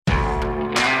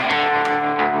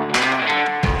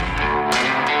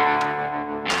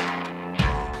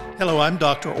I'm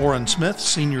Dr. Orrin Smith,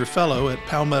 Senior Fellow at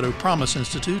Palmetto Promise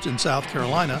Institute in South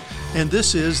Carolina, and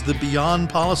this is the Beyond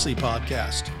Policy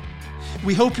Podcast.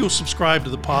 We hope you'll subscribe to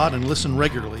the pod and listen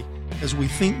regularly as we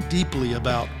think deeply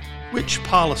about which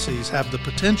policies have the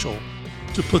potential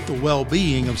to put the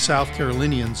well-being of South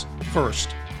Carolinians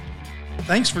first.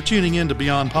 Thanks for tuning in to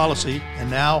Beyond Policy, and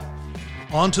now,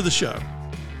 on to the show.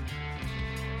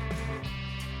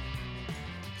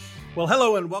 Well,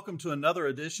 hello and welcome to another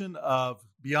edition of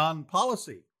Beyond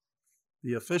Policy,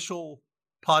 the official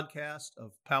podcast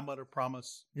of Palmetto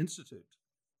Promise Institute.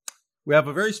 We have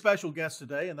a very special guest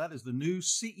today, and that is the new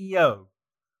CEO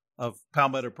of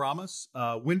Palmetto Promise,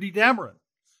 Wendy Damron,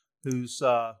 who's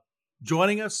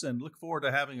joining us, and look forward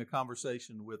to having a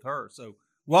conversation with her. So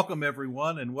welcome,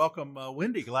 everyone, and welcome,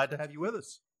 Wendy. Glad to have you with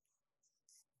us.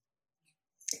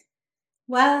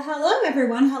 Well, hello,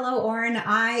 everyone. Hello, Orrin.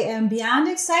 I am beyond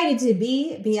excited to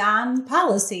be Beyond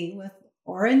Policy with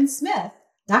Orrin Smith,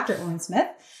 Dr. Orrin Smith.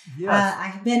 Yes. I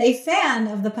have been a fan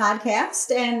of the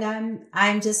podcast, and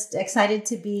I'm just excited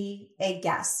to be a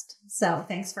guest. So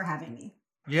thanks for having me.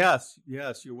 Yes,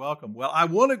 you're welcome. Well, I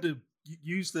wanted to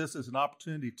use this as an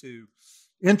opportunity to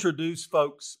introduce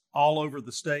folks all over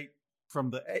the state from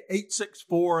the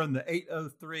 864 and the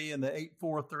 803 and the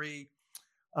 843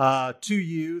 to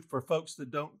you, for folks that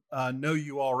don't know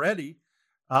you already.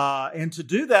 And to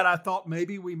do that, I thought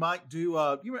maybe we might do,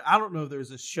 I don't know,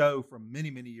 there's a show from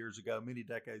many, many years ago, many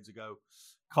decades ago,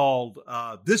 called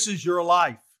This Is Your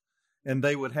Life. And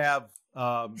they would have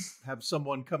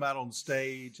someone come out on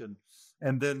stage,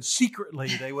 and then secretly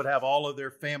they would have all of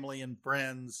their family and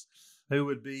friends who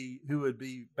would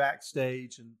be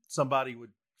backstage, and somebody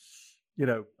would,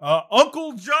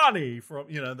 Uncle Johnny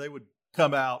they would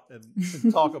come out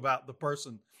and talk about the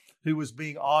person who was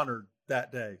being honored that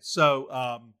day.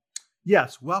 So,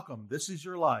 yes, welcome. This is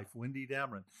your life, Wendy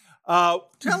Damron.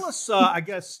 Tell us,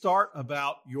 start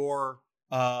about your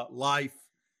life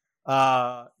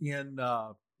in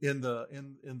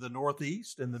the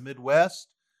Northeast, in the Midwest.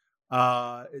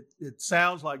 It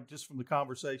sounds like, just from the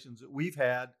conversations that we've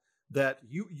had, that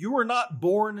you were not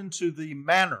born into the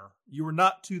manor. You were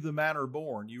not to the manor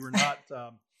born. You were not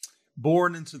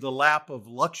born into the lap of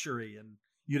luxury, and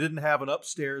you didn't have an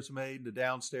upstairs maid and a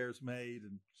downstairs maid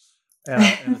and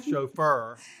a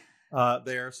chauffeur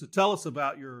there. So tell us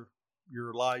about your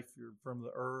life from the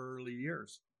early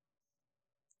years.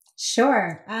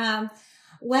 Sure.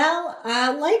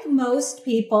 Like most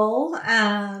people,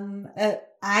 I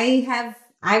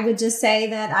would just say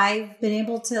that I've been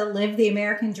able to live the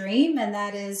American dream, and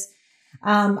that is,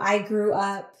 I grew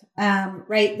up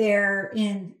right there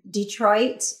in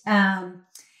Detroit,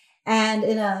 and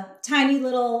in a tiny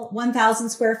little 1,000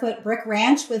 square foot brick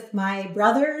ranch with my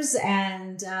brothers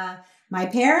and my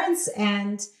parents.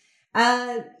 And,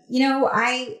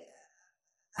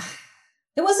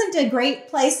 it wasn't a great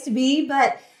place to be,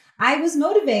 but I was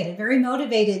very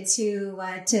motivated to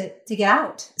get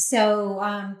out.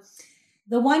 So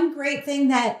the one great thing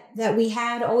that we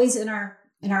had always in our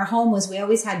home was we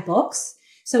always had books.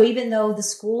 So even though the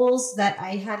schools that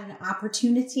I had an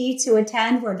opportunity to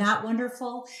attend were not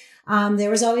wonderful, there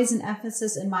was always an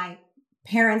emphasis in my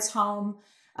parents' home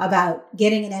about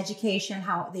getting an education,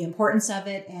 the importance of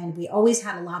it. And we always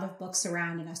had a lot of books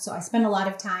around. And so I spent a lot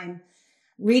of time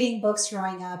reading books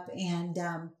growing up, and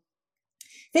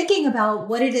thinking about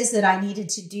what it is that I needed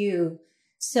to do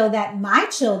so that my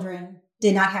children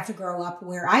did not have to grow up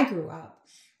where I grew up.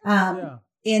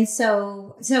 And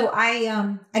so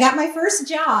I got my first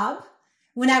job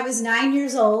when I was 9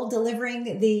 years old, delivering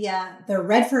the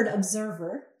Redford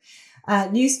Observer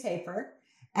newspaper.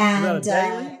 And is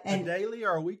that a daily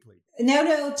or a weekly?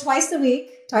 No, twice a week.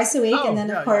 Oh, and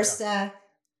then of course,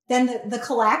 then the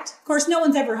collect. Of course, no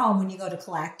one's ever home when you go to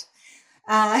collect.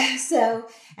 So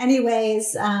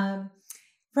anyways,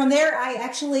 from there, I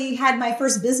actually had my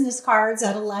first business cards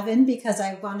at 11 because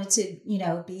I wanted to,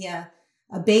 be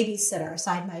a babysitter. So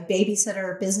I had my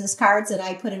babysitter business cards that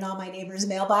I put in all my neighbors'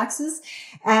 mailboxes.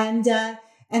 And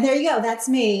there you go. That's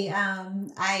me.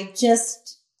 I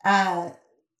just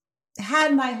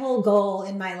had my whole goal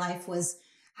in my life was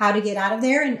how to get out of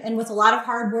there. And with a lot of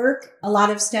hard work, a lot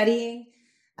of studying,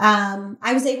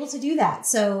 I was able to do that.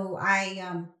 So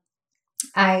I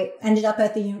ended up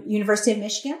at the University of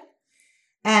Michigan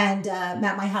and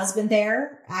met my husband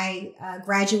there. I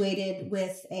graduated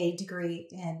with a degree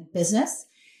in business,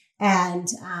 and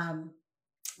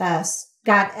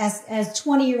got as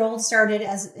 20-year-old started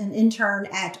as an intern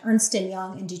at Ernst &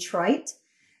 Young in Detroit.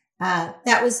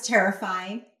 That was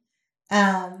terrifying.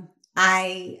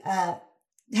 I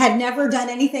had never done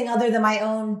anything other than my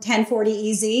own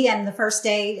 1040 EZ. And the first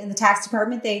day in the tax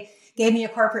department, they gave me a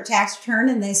corporate tax return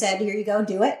and they said, here you go,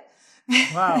 do it.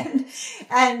 Wow.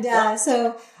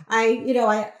 So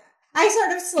I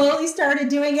sort of slowly started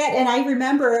doing it. And I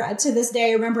remember to this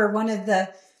day, one of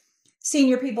the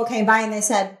senior people came by and they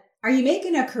said, are you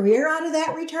making a career out of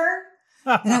that return?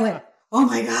 And I went, oh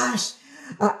my gosh,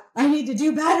 I need to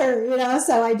do better,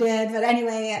 so I did. But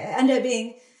anyway, it ended up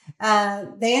being,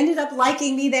 they ended up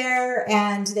liking me there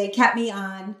and they kept me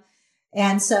on.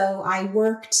 And so I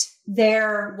worked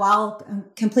there while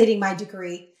completing my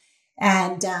degree.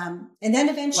 And then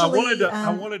eventually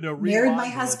I wanted to married my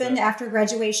husband after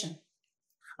graduation.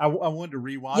 I wanted to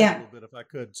rewind a little bit if I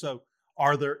could. So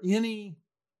are there any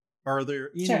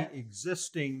Sure.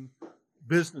 existing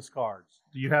business cards?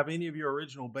 Do you have any of your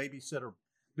original babysitter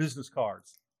business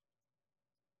cards?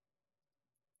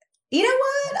 You know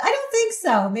what? I don't think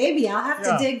so. Maybe I'll have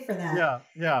to dig for that.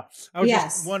 Yeah. I was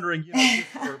just wondering,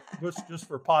 just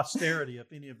for posterity,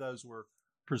 if any of those were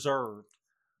preserved.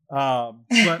 But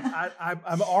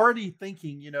I'm already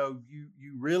thinking,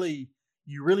 you really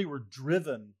were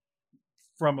driven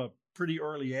from a pretty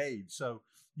early age. So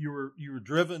you were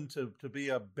driven to be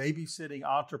a babysitting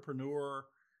entrepreneur.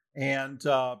 And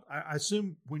I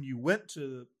assume when you went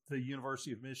to the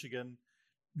University of Michigan,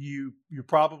 you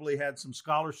probably had some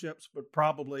scholarships, but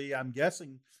probably, I'm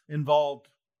guessing, involved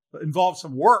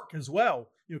some work as well.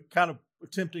 Kind of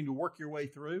attempting to work your way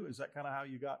through. Is that kind of how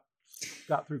you got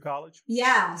through college?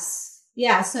 Yes.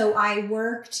 Yeah. So I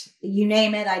worked, you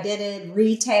name it. I did it,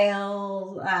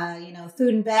 retail,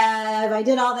 food and bev. I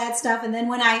did all that stuff. And then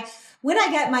when I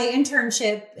got my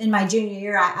internship in my junior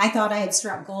year, I thought I had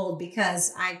struck gold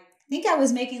because I think I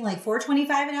was making like $4.25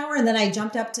 an hour. And then I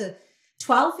jumped up to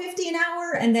 $12.50 an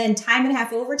hour and then time and a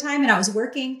half overtime. And I was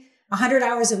working 100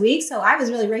 hours a week. So I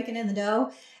was really raking in the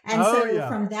dough. And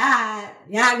from that,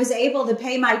 I was able to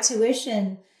pay my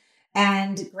tuition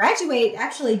and graduate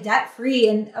actually debt free.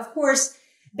 And of course,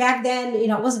 back then, it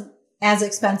wasn't as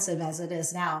expensive as it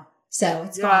is now. So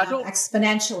it's gone up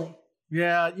exponentially.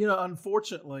 Yeah.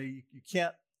 Unfortunately, you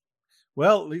can't,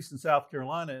 well, at least in South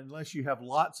Carolina, unless you have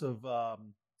lots of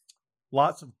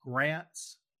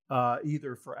grants,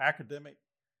 either for academic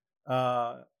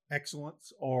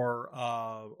excellence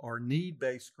or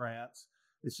need-based grants.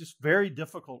 It's just very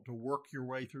difficult to work your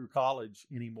way through college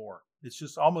anymore. It's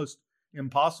just almost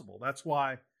impossible. That's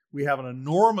why we have an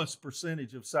enormous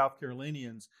percentage of South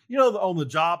Carolinians, on the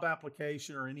job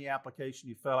application or any application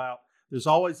you fill out, there's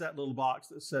always that little box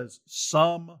that says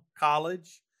some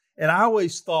college. And I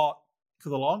always thought for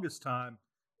the longest time,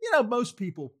 most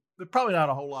people, there's probably not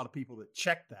a whole lot of people that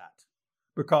check that,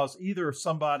 because either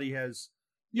somebody has,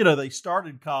 they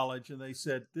started college and they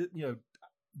said,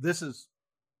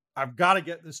 I've got to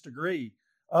get this degree.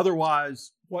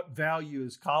 Otherwise, what value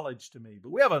is college to me?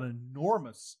 But we have an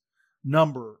enormous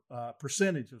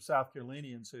percentage of South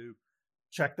Carolinians who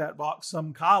check that box,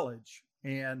 some college.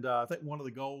 And I think one of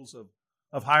the goals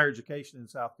of higher education in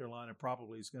South Carolina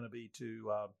probably is going to be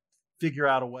to figure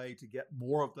out a way to get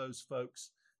more of those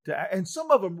folks and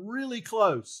some of them really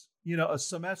close, a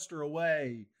semester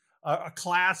away, a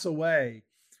class away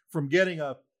from getting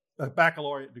a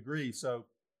baccalaureate degree. So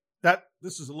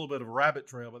this is a little bit of a rabbit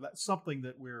trail, but that's something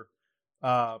that we're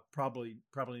probably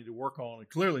need to work on, and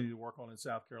clearly need to work on in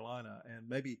South Carolina, and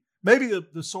maybe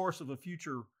the source of a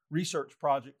future research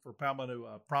project for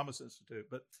Palmetto Promise Institute.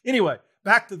 But anyway,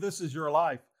 back to This Is Your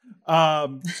Life.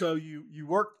 So you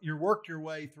worked your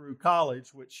way through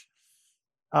college, which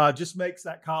just makes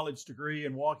that college degree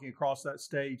and walking across that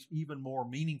stage even more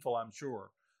meaningful, I'm sure.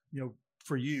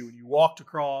 For you, and you walked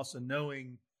across and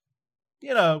knowing,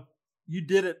 you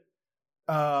did it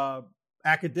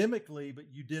academically, but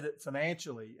you did it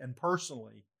financially and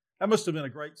personally. That must have been a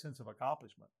great sense of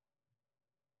accomplishment.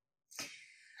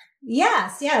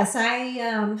 Yes.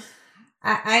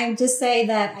 I just say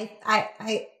that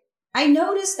I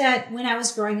noticed that when I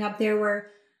was growing up, there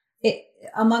were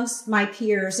amongst my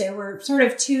peers, there were sort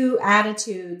of two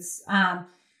attitudes.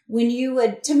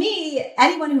 To me,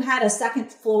 anyone who had a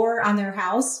second floor on their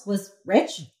house was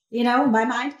rich, in my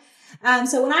mind.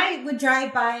 So when I would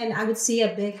drive by and I would see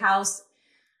a big house,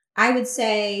 I would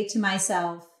say to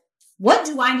myself, what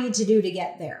do I need to do to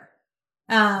get there?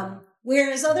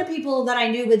 Whereas other people that I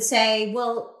knew would say,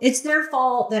 well, it's their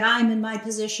fault that I'm in my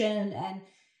position. And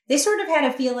they sort of had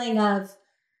a feeling of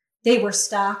they were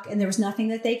stuck and there was nothing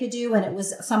that they could do and it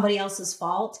was somebody else's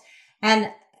fault.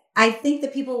 And I think the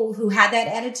people who had that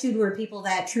attitude were people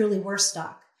that truly were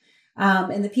stuck.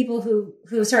 And the people who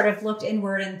sort of looked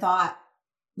inward and thought,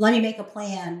 let me make a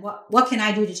plan. What can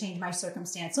I do to change my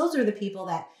circumstance? Those are the people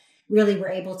that really were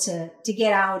able to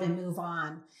get out and move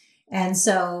on. And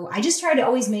so I just try to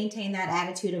always maintain that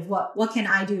attitude of what can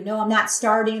I do? No, I'm not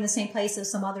starting in the same place as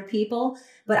some other people,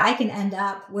 but I can end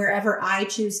up wherever I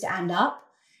choose to end up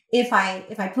if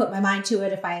I put my mind to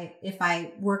it, if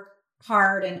I work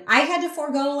hard. And I had to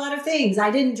forego a lot of things. I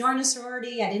didn't join a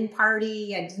sorority. I didn't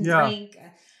party. I didn't drink.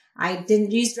 I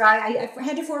didn't use drugs. I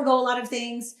had to forego a lot of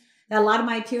things that a lot of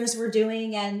my peers were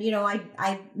doing. And,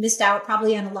 I missed out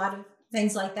probably on a lot of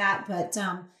things like that.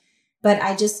 But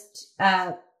I just,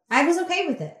 I was okay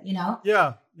with it,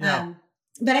 Yeah.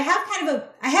 But I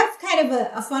have kind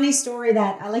of a funny story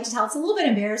that I like to tell. It's a little bit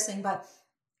embarrassing, but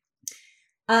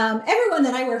everyone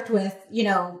that I worked with,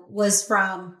 was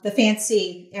from the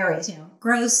fancy areas,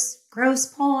 Grosse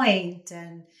Pointe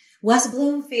and West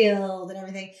Bloomfield and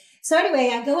everything. So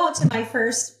anyway, I go out to my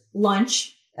first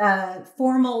lunch,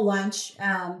 formal lunch,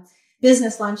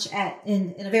 business lunch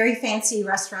in a very fancy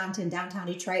restaurant in downtown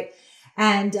Detroit.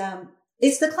 And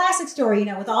it's the classic story,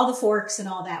 with all the forks and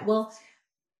all that. Well,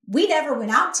 we never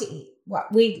went out to eat.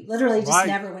 We literally just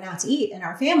never went out to eat in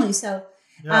our family. So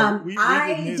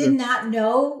I did not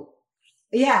know.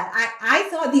 Yeah, I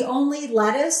thought the only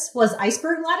lettuce was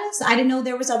iceberg lettuce. I didn't know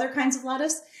there was other kinds of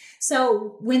lettuce.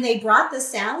 So when they brought the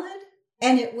salad,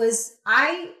 and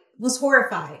I was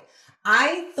horrified.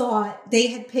 I thought they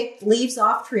had picked leaves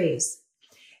off trees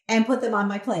and put them on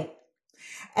my plate.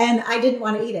 And I didn't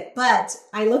want to eat it, but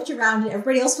I looked around and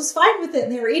everybody else was fine with it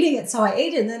and they were eating it. So I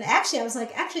ate it. And then I was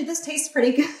like, this tastes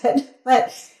pretty good.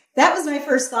 But that was my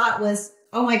first thought was,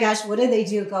 oh my gosh, what did they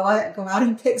do? Go out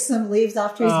and pick some leaves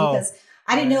off trees because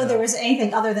I didn't know there was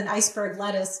anything other than iceberg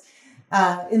lettuce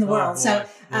in the world. So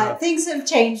things have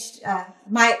changed.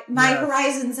 My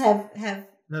horizons have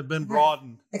been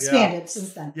broadened, expanded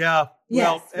since then. Yeah.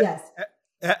 Yes. Well,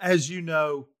 yes. As you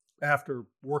know, after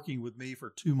working with me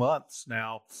for 2 months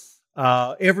now,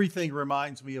 everything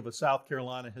reminds me of a South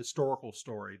Carolina historical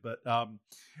story. But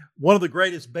one of the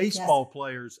greatest baseball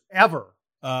players ever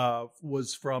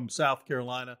was from South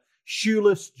Carolina,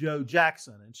 Shoeless Joe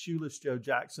Jackson. And Shoeless Joe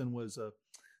Jackson was a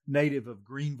native of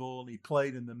Greenville, and he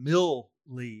played in the Mill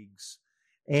Leagues.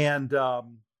 And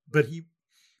but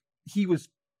he was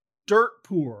dirt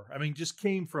poor. I mean, just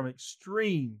came from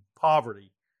extreme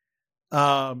poverty.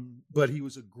 But he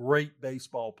was a great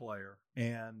baseball player,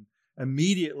 and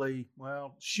immediately,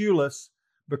 shoeless,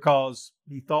 because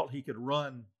he thought he could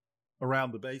run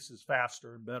around the bases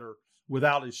faster and better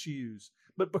without his shoes.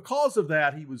 But because of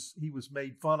that, he was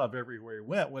made fun of everywhere he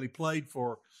went. When he played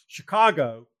for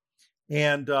Chicago,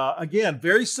 and again,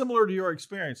 very similar to your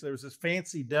experience, there was this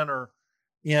fancy dinner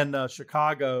in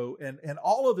Chicago, and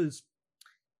all of his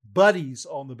buddies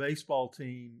on the baseball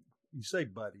team, you say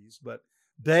buddies, but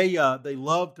they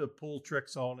loved to pull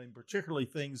tricks on him, particularly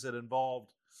things that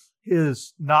involved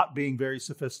his not being very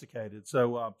sophisticated.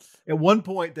 So at one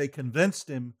point, they convinced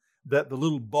him that the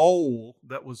little bowl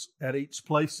that was at each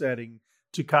place setting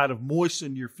to kind of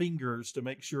moisten your fingers to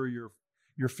make sure your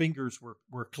fingers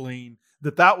were clean,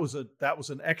 that was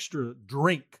an extra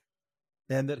drink,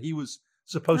 and that he was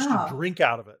supposed to drink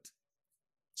out of it.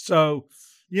 So,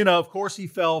 of course, he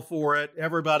fell for it.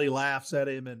 Everybody laughs at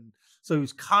him, and so he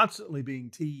was constantly being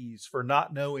teased for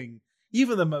not knowing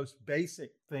even the most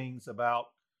basic things about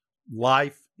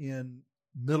life in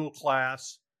middle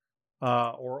class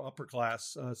or upper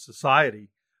class society.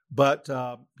 But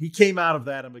he came out of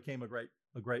that and became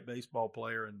a great baseball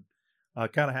player,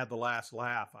 and kind of had the last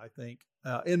laugh, I think,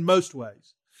 in most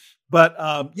ways. But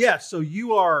so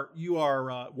you are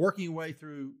working your way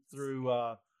through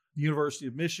the University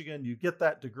of Michigan. You get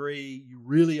that degree. You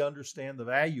really understand the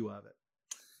value of it.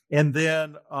 And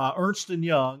then Ernst &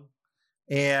 Young,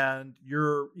 and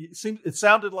it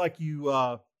sounded like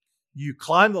you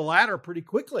climbed the ladder pretty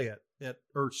quickly at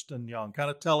Ernst & Young. Kind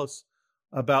of tell us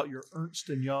about your Ernst &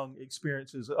 Young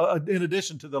experiences, in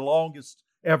addition to the longest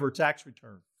ever tax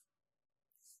return.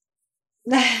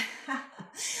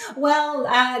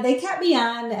 Well, they kept me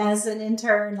on as an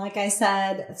intern, like I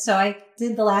said. So I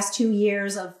did the last 2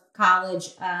 years of college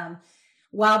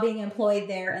while being employed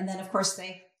there. And then, of course,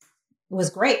 it was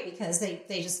great because they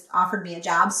just offered me a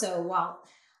job. So while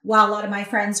a lot of my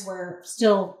friends were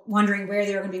still wondering where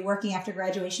they were going to be working after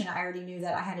graduation, I already knew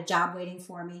that I had a job waiting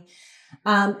for me.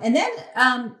 And then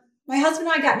my husband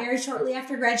and I got married shortly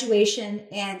after graduation,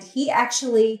 and he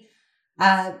actually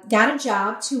got a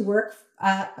job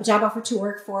offer to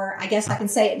work for, I guess I can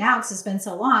say it now because it's been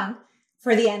so long,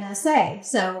 for the NSA.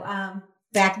 So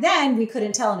back then we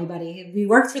couldn't tell anybody. We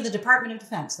worked for the Department of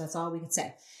Defense. That's all we could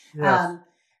say. Yes.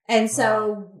 And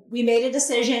so we made a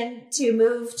decision to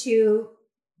move to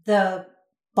the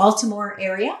Baltimore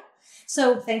area.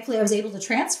 So thankfully I was able to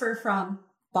transfer from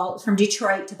from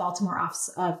Detroit to Baltimore office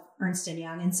of Ernst &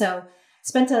 Young. And so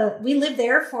we lived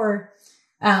there for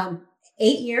 8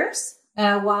 years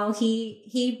while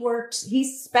he worked. He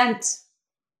spent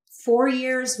 4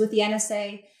 years with the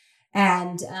NSA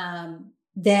and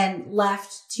then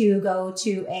left to go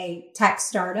to a tech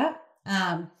startup.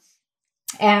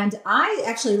 And I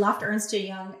actually left Ernst &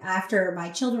 Young after my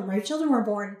children were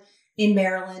born in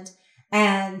Maryland.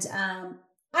 And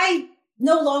I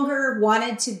no longer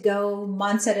wanted to go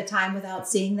months at a time without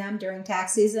seeing them during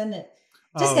tax season. It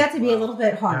just got to be a little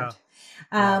bit hard.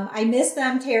 Yeah. I miss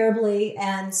them terribly.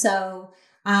 And so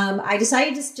I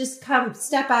decided to just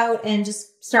step out and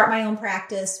just start my own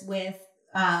practice with,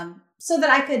 so that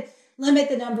I could limit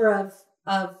the number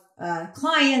of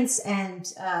clients and,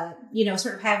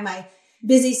 sort of have my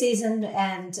busy season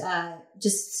and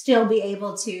just still be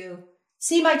able to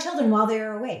see my children while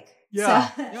they're awake. Yeah,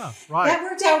 so, yeah, right. That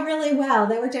worked out really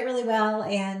well.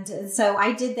 And so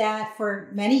I did that for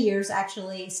many years,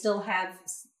 actually, still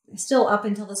up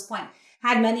until this point,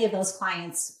 had many of those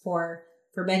clients for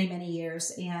many, many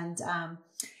years. And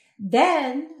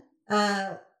then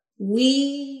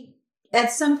we,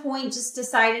 at some point, just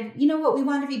decided, you know what, we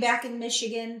want to be back in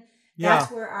Michigan. Yeah. That's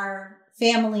where our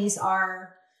families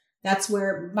are. That's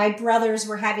where my brothers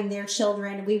were having their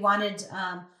children. We wanted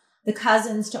the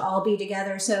cousins to all be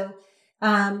together. So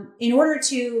in order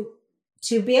to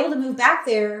be able to move back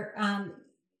there,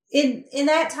 in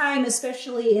that time,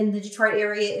 especially in the Detroit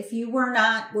area, if you were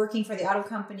not working for the auto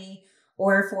company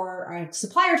or for a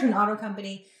supplier to an auto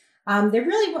company, there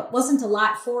really wasn't a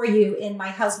lot for you in my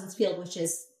husband's field, which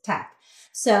is tech.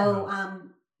 So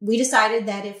we decided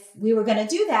that if we were going to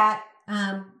do that,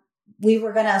 we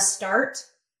were going to start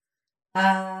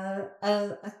our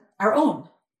own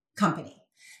company.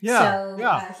 Yeah.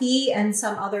 So he and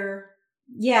some other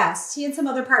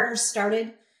partners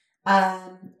started,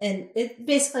 and it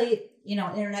basically, an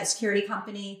internet security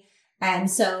company. And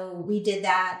so we did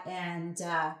that, and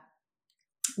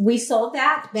we sold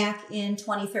that back in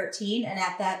 2013. And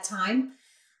at that time,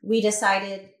 we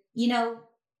decided,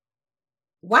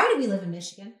 why do we live in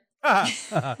Michigan? My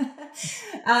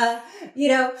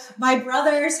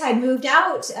brothers had moved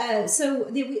out. So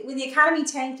when the economy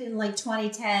tanked in like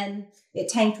 2010, it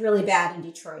tanked really bad in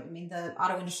Detroit. I mean, when the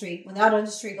auto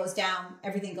industry goes down,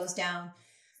 everything goes down.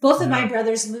 Both of my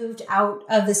brothers moved out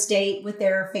of the state with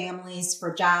their families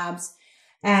for jobs.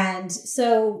 And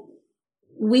so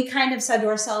we kind of said to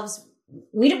ourselves,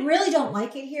 we really don't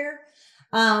like it here.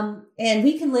 And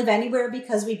we can live anywhere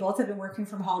because we both have been working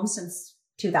from home since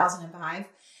 2005.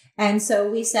 And so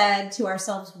we said to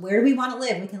ourselves, where do we want to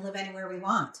live? We can live anywhere we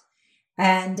want.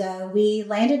 And we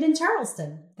landed in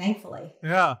Charleston, thankfully.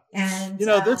 Yeah. And,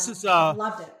 this is,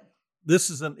 loved it. This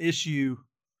is an issue,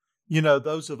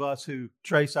 those of us who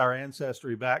trace our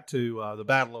ancestry back to the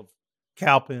Battle of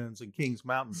Cowpens and Kings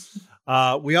Mountain,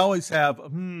 we always have,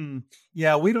 we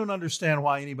don't understand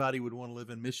why anybody would want to live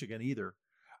in Michigan either.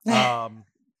 But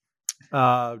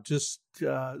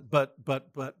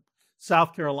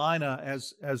South Carolina,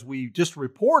 as we just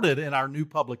reported in our new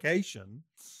publication,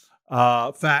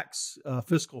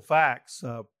 Fiscal Facts,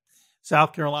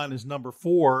 South Carolina is number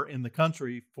 4 in the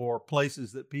country for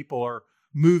places that people are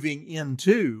moving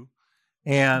into.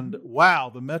 And wow,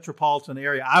 the metropolitan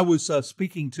area. I was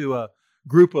speaking to a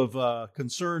group of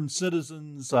concerned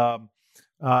citizens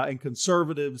and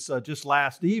conservatives just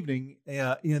last evening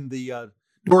in the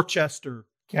Dorchester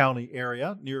County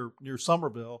area near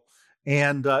Somerville.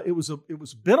 And it was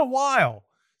been a while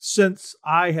since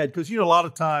I had, because a lot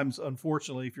of times,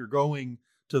 unfortunately, if you're going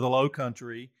to the Low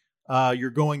Country,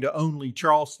 you're going to only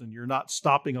Charleston. You're not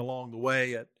stopping along the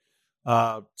way at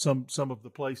some of the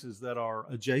places that are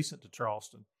adjacent to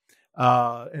Charleston,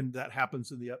 and that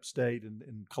happens in the upstate and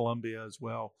in Columbia as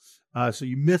well. So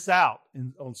you miss out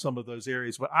on some of those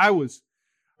areas. But I was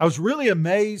really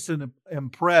amazed and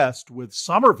impressed with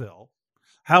Somerville,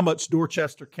 how much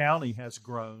Dorchester County has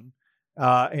grown.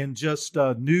 And just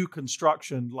new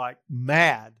construction like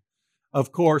mad.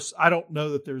 Of course, I don't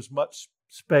know that there's much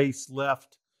space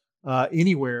left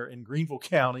anywhere in Greenville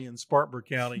County and Spartanburg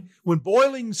County. When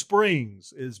Boiling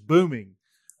Springs is booming,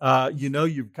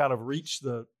 you've kind of reached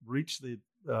the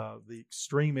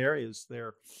extreme areas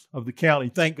there of the county.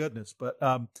 Thank goodness. But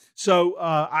so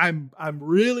I'm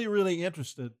really, really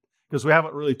interested, because we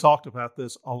haven't really talked about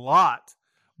this a lot,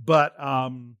 but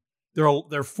there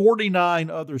are 49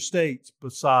 other states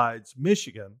besides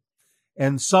Michigan,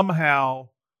 and somehow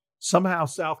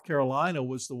South Carolina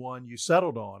was the one you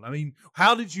settled on. I mean,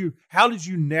 how did you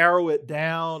narrow it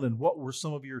down, and what were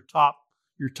some of your top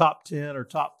 10 or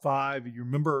top 5? You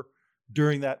remember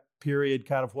during that period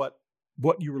kind of what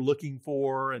you were looking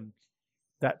for, and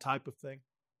that type of thing?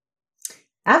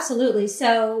 Absolutely.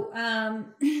 So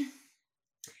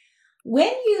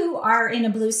when you are in a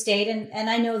blue state, and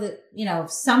I know that,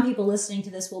 some people listening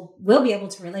to this will be able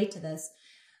to relate to this.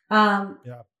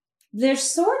 There's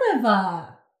sort of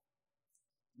a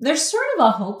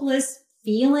hopeless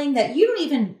feeling that you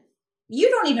don't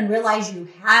even realize you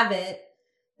have it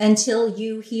until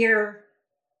you hear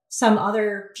some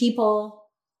other people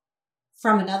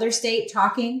from another state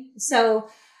talking. So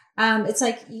it's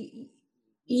like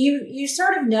you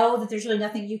sort of know that there's really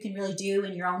nothing you can really do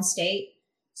in your own state.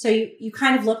 So you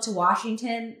kind of look to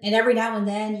Washington, and every now and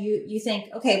then you think,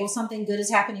 okay, well, something good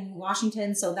is happening in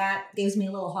Washington, so that gives me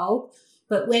a little hope.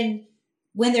 But when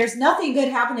there's nothing good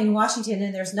happening in Washington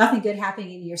and there's nothing good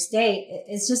happening in your state,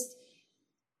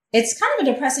 it's kind of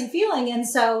a depressing feeling. And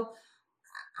so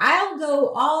I'll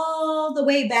go all the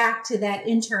way back to that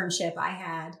internship I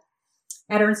had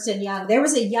at Ernst & Young. There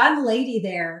was a young lady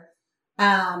there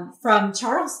from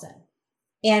Charleston,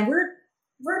 and I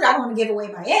don't want to give away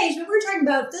my age, but we're talking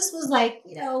about, this was like,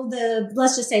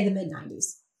 let's just say the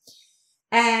mid-90s.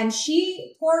 And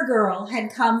she, poor girl,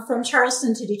 had come from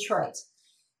Charleston to Detroit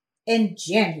in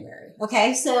January.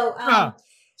 Okay. So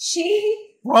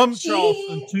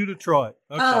Charleston to Detroit.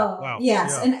 Okay. Oh, wow.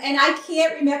 Yes. Yeah. And I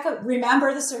can't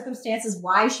remember the circumstances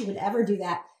why she would ever do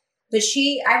that. But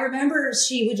I remember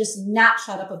she would just not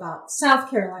shut up about South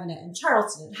Carolina and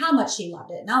Charleston and how much she loved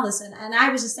it and all this. And I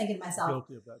was just thinking to myself,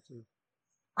 guilty of that too.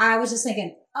 I was just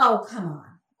thinking, oh, come on.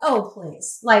 Oh,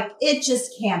 please. Like, it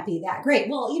just can't be that great.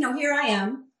 Well, here I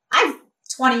am. I'm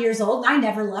 20 years old and I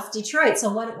never left Detroit.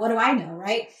 So what do I know?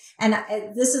 Right. And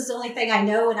this is the only thing I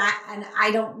know. And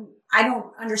I don't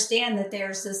understand that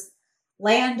there's this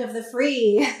land of the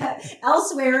free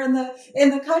elsewhere in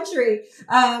the country.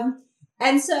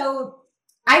 And so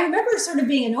I remember sort of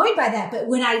being annoyed by that. But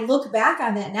when I look back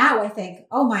on that now, I think,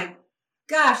 oh my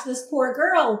gosh, this poor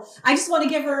girl, I just want to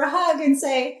give her a hug and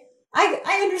say,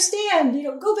 I understand,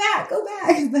 go back. But,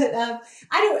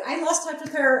 I lost touch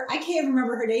with her. I can't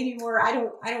remember her name anymore. I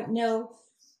don't know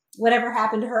whatever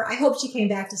happened to her. I hope she came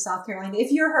back to South Carolina.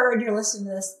 If you're her and you're listening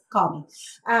to this, call me.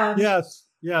 Yes.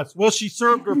 Well, she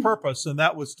served her purpose, and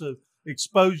that was to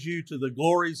expose you to the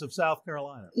glories of South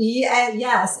Carolina. Yeah.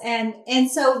 Yes.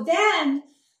 And so then,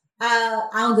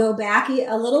 I'll go back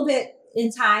a little bit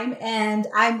in time, and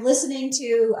I'm listening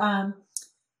to,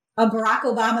 a Barack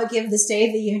Obama give the State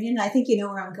of the Union. I think you know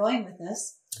where I'm going with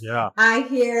this. Yeah. I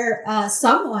hear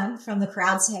someone from the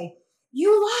crowd say,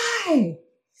 "You lie."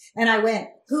 And I went,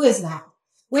 "Who is that?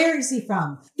 Where is he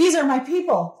from? These are my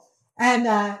people." And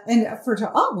that's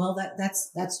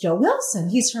Joe Wilson.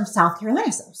 He's from South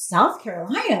Carolina. So South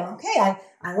Carolina. Okay.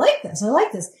 I like this.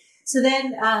 So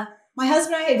then, my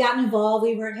husband and I had gotten involved.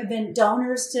 We had been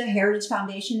donors to Heritage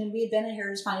Foundation, and we had been at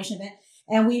Heritage Foundation event,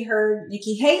 and we heard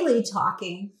Nikki Haley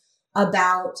talking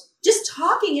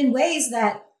in ways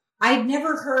that I'd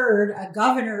never heard a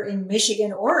governor in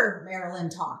Michigan or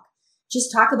Maryland talk. Just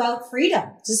talk about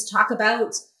freedom. Just talk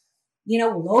about,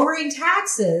 lowering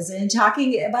taxes and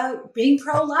talking about being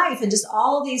pro-life and just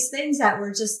all these things that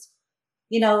were just,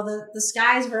 the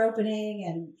skies were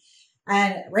opening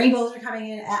and rainbows are coming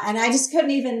in. And I just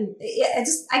couldn't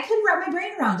I couldn't wrap my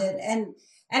brain around it. And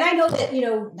I know that,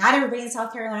 not everybody in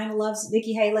South Carolina loves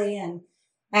Nikki Haley, and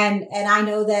I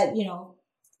know that,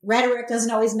 rhetoric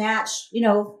doesn't always match,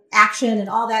 action and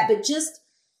all that, but just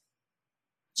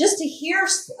to hear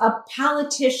a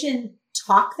politician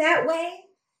talk that way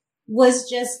was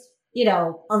just,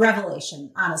 a revelation,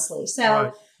 honestly.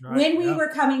 So right, when we were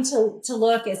coming to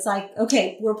look, it's like,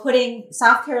 okay,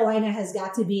 South Carolina has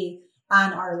got to be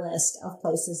on our list of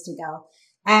places to go.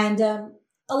 And,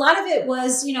 a lot of it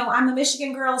was, I'm a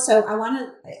Michigan girl, so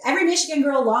every Michigan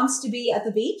girl longs to be at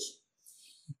the beach.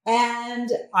 And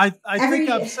I think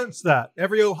I've sensed that.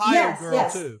 Every Ohio girl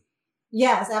too.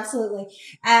 Yes, absolutely.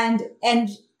 And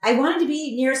I wanted to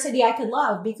be near a city I could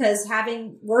love, because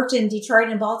having worked in Detroit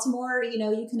and Baltimore,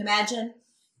 you can imagine,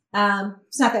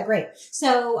 it's not that great.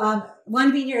 So, wanted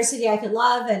to be near a city I could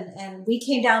love. And we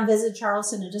came down, visited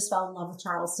Charleston, and just fell in love with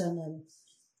Charleston.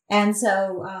 And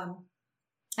so,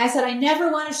 I said, I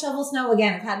never want to shovel snow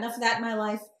again. I've had enough of that in my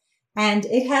life. And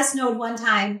it has snowed one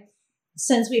time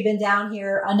since we've been down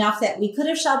here, enough that we could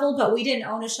have shoveled, but we didn't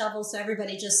own a shovel. So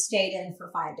everybody just stayed in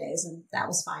for 5 days, and that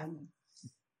was fine.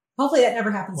 Hopefully that never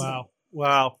happens again.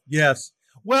 Wow. Yes.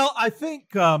 Well, I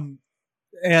think,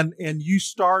 and you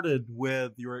started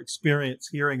with your experience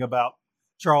hearing about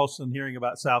Charleston, hearing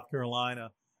about South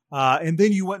Carolina, and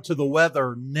then you went to the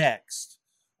weather next.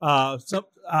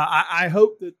 I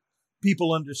hope that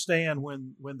people understand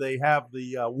when they have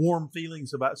the warm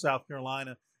feelings about South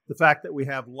Carolina, the fact that we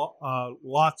have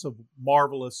lots of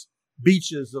marvelous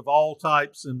beaches of all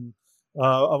types and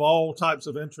of all types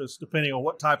of interest, depending on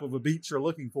what type of a beach you're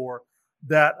looking for,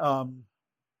 that,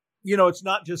 it's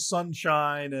not just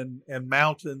sunshine and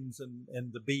mountains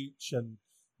and the beach and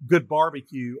good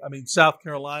barbecue. I mean, South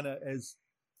Carolina is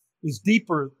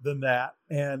deeper than that.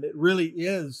 And it really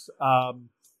is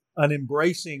an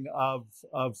embracing of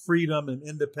freedom and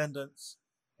independence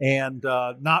and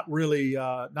not really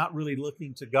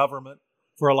looking to government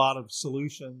for a lot of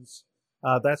solutions.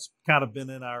 That's kind of been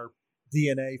in our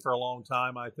DNA for a long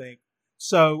time, I think.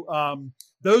 So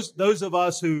those of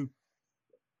us who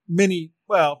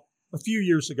a few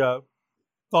years ago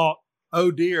thought,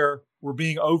 oh dear, we're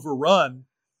being overrun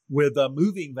with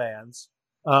moving vans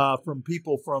from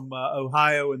people from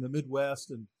Ohio and the Midwest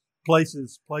and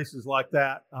places like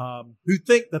that who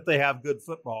think that they have good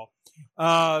football.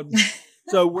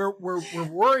 So we're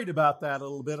worried about that a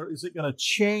little bit. Or is it going to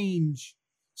change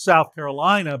South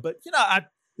Carolina? But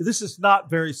this is not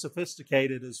very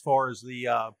sophisticated as far as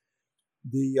the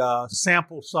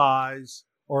sample size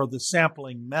or the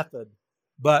sampling method.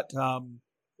 But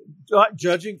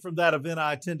judging from that event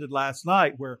I attended last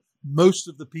night, where most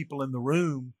of the people in the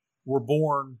room were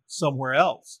born somewhere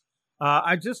else,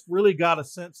 I just really got a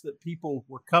sense that people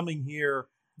were coming here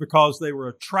because they were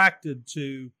attracted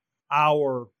to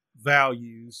our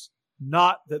values,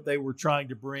 not that they were trying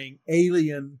to bring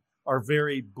alien or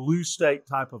very blue state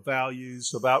type of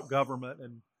values about government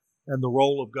and the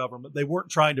role of government. They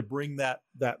weren't trying to bring that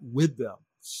with them.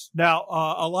 Now,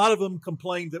 a lot of them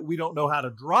complained that we don't know how to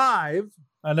drive.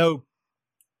 I know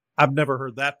I've never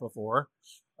heard that before.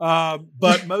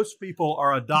 But most people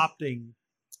are adopting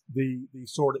the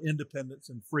sort of independence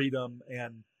and freedom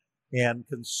and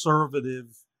conservative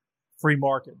free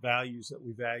market values that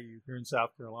we value here in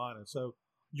South Carolina. So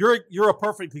you're a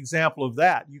perfect example of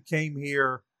that. You came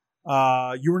here,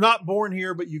 you were not born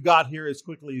here, but you got here as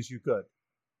quickly as you could.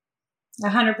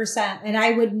 100%. And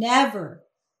I would never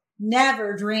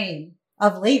dream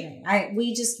of leaving.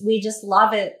 We just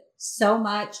love it so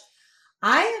much.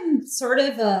 I am sort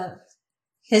of a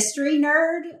history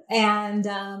nerd, and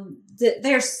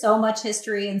there's so much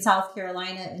history in South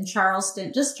Carolina and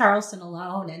Charleston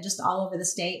alone, and just all over the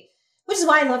state, which is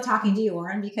why I love talking to you,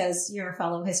 Warren, because you're a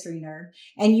fellow history nerd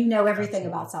and you know everything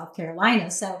about South Carolina.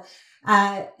 So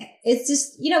it's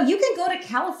just, you can go to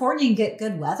California and get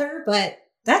good weather, but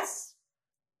that's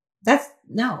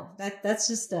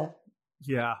just a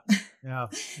yeah.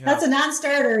 That's a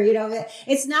non-starter.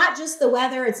 It's not just the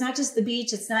weather. It's not just the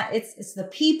beach. It's the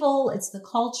people, it's the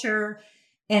culture.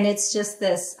 And it's just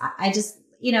this,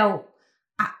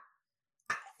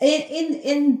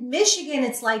 in Michigan,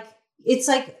 it's like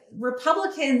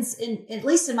Republicans at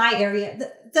least in my area,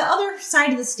 the other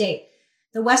side of the state,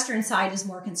 the western side is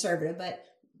more conservative, but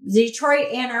the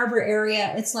Detroit, Ann Arbor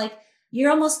area, it's like,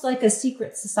 you're almost like a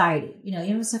secret society. You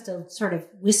almost have to sort of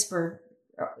whisper.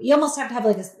 You almost have to have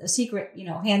like a secret,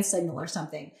 hand signal or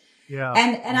something. Yeah.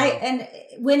 And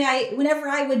whenever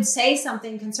I would say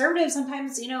something conservative,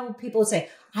 sometimes, people would say,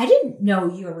 I didn't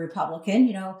know you were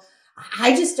Republican.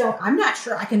 I'm not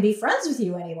sure I can be friends with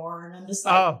you anymore. And I'm just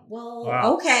like,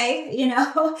 wow. Okay,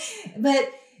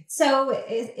 but so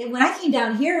when I came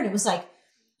down here and it was like,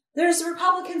 there's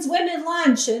Republicans women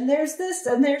lunch and there's this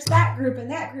and there's that group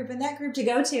and that group and that group to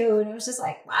go to. And it was just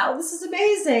like, wow, this is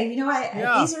amazing.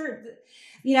 These are,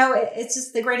 it's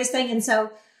just the greatest thing. And so,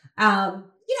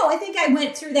 I think I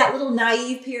went through that little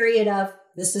naive period of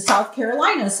this is South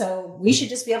Carolina. So we should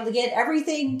just be able to get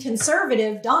everything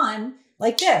conservative done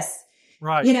like this,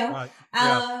 right? Right.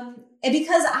 Yeah. And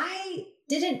because I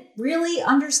didn't really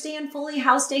understand fully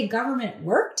how state government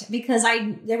worked, because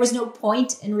there was no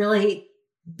point in really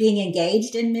being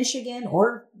engaged in Michigan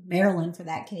or Maryland for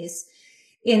that case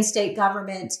in state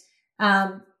government.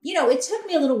 It took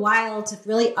me a little while to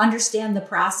really understand the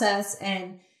process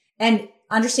and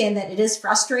understand that it is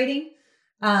frustrating.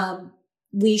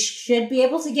 We should be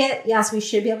able to get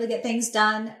things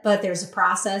done, but there's a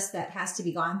process that has to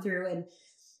be gone through.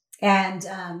 And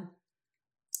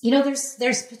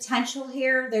there's potential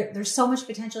here. There's so much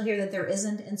potential here that there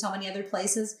isn't in so many other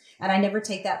places. And I never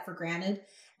take that for granted.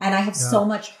 And I have so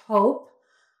much hope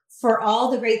for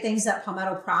all the great things that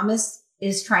Palmetto Promise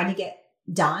is trying to get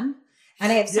done.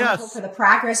 And I have so much hope for the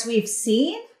progress we've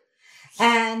seen.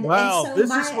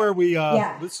 This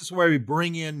is where we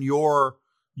bring in your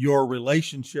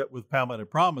relationship with Palmetto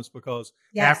Promise, because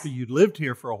after you'd lived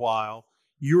here for a while,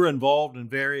 you were involved in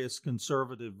various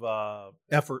conservative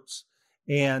efforts,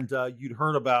 and you'd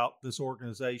heard about this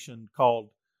organization called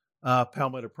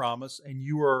Palmetto Promise, and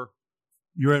you're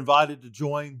invited to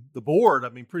join the board. I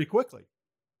mean, pretty quickly.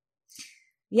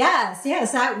 Yes,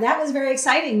 yes, that was very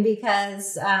exciting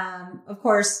because, of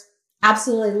course,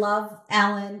 absolutely love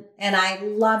Ellen, and I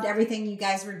loved everything you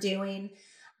guys were doing.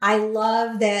 I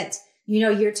love that,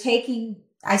 you're taking,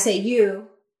 I say you,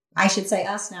 I should say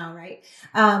us now, right?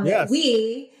 Yes.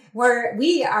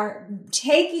 We are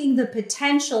taking the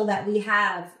potential that we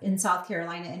have in South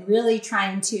Carolina and really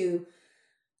trying to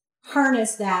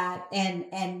harness that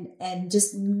and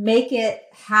just make it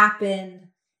happen.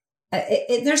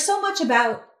 There's so much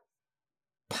about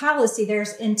policy.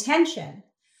 There's intention,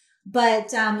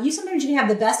 but sometimes you can have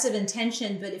the best of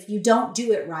intention, but if you don't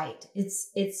do it right,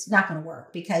 it's not going to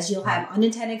work because you'll have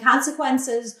unintended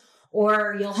consequences,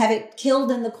 or you'll have it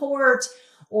killed in the court,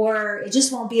 or it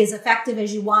just won't be as effective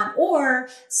as you want, or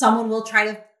someone will try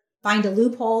to find a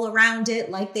loophole around it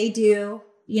like they do,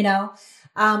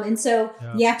 and so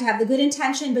you have to have the good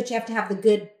intention, but you have to have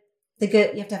you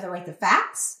have to have the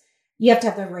facts. You have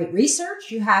to have the right research.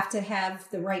 You have to have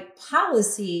the right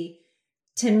policy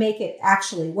to make it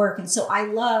actually work. And so I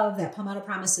love that Palmetto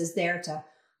Promise is there to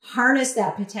harness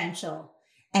that potential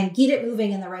and get it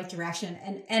moving in the right direction.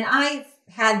 And I've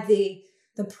had the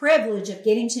privilege of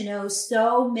getting to know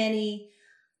so many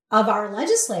of our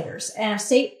legislators and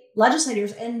state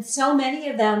legislators, and so many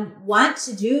of them want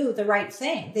to do the right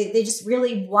thing. They just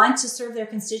really want to serve their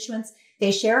constituents.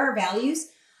 They share our values,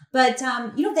 but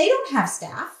they don't have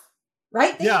staff,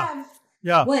 right? They have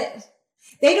what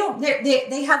they don't.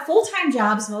 They have full-time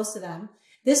jobs. Most of them.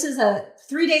 This is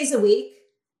 3 days a week,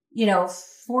 4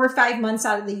 or 5 months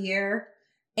out of the year,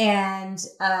 and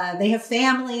they have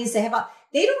families. They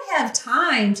don't have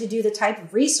time to do the type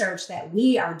of research that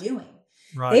we are doing.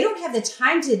 Right. They don't have the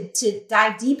time to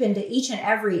dive deep into each and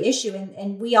every issue.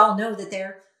 And we all know that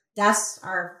their desks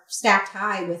are stacked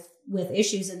high with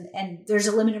issues, and there's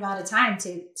a limited amount of time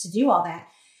to do all that.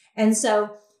 And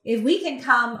so if we can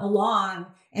come along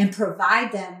and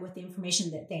provide them with the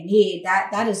information that they need,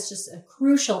 that is just a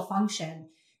crucial function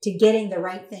to getting the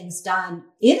right things done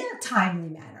in a timely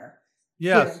manner.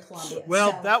 Yes. Here in Columbia.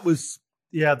 Well, that was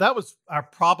our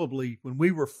probably when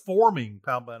we were forming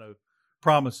Palmetto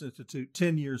Promise Institute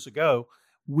 10 years ago,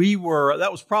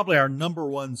 that was probably our number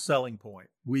one selling point.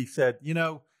 We said,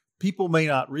 people may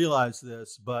not realize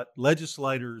this, but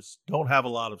legislators don't have a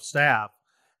lot of staff.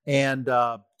 And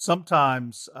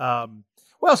sometimes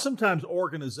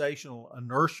organizational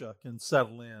inertia can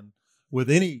settle in with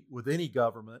any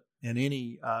government and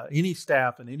any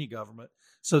staff in any government.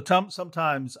 So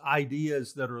sometimes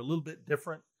ideas that are a little bit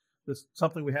different,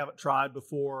 something we haven't tried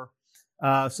before,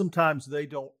 sometimes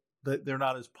they're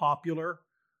not as popular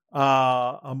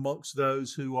amongst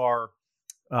those who are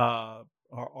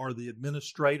the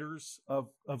administrators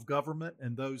of government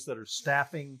and those that are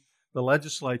staffing the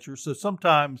legislature. So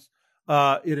sometimes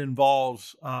it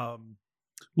involves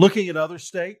looking at other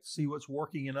states, see what's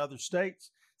working in other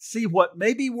states, see what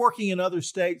may be working in other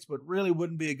states, but really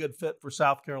wouldn't be a good fit for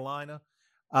South Carolina,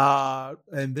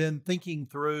 and then thinking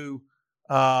through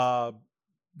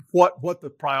what the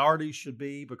priorities should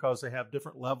be, because they have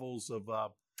different levels of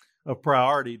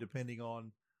priority depending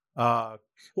on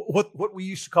what we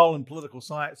used to call in political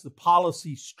science the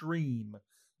policy stream.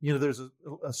 There's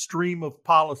a stream of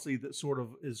policy that sort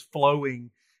of is flowing,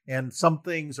 and some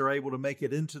things are able to make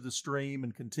it into the stream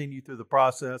and continue through the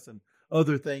process, and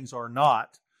other things are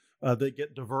not. They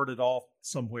get diverted off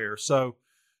somewhere. So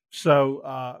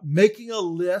making a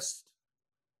list,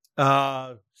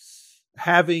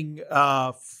 having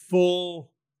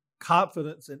full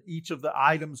confidence in each of the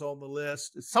items on the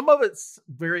list. Some of it's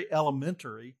very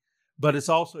elementary, but it's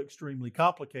also extremely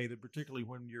complicated, particularly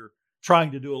when you're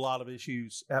trying to do a lot of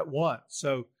issues at once.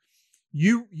 So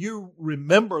you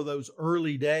remember those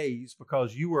early days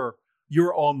because you were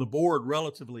on the board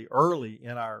relatively early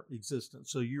in our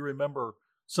existence. So you remember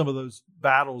some of those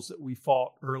battles that we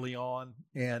fought early on,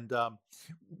 and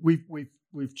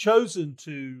we've chosen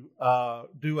to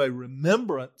do a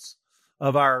remembrance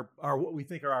of our what we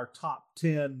think are our top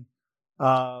 10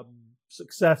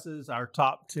 successes, our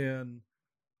top 10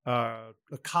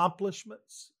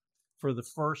 accomplishments for the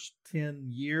first 10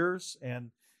 years.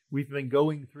 And we've been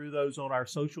going through those on our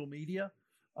social media,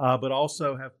 but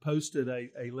also have posted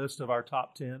a list of our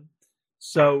top 10.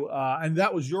 So, and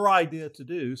that was your idea to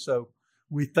do. So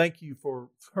we thank you for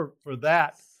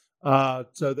that,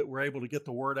 so that we're able to get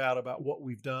the word out about what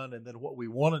we've done and then what we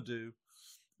want to do.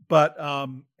 But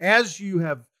as you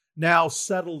have now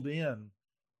settled in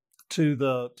to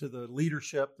the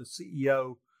leadership, the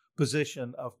CEO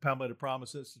position of Palmetto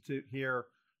Promise Institute here,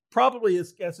 probably I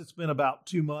guess it's been about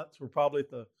 2 months. We're probably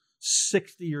at the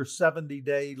 60 or 70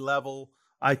 day level,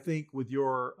 I think, with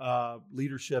your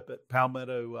leadership at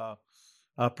Palmetto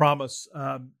Promise.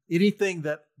 Anything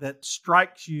that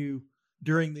strikes you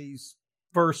during these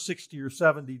first 60 or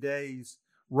 70 days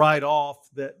right off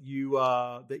that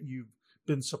you've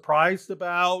been surprised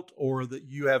about, or that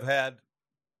you have had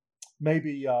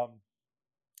maybe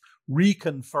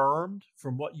reconfirmed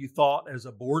from what you thought as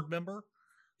a board member?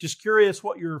 Just curious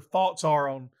what your thoughts are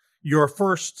on your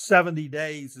first 70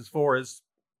 days as far as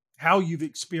how you've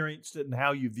experienced it and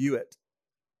how you view it.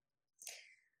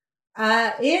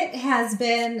 It has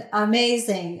been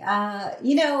amazing.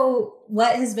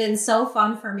 What has been so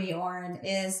fun for me, Orrin,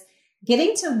 is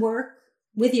getting to work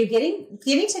with you, getting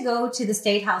to go to the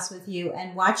State House with you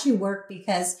and watch you work,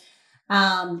 because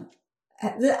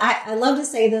I love to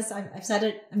say this. I've said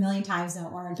it a million times now,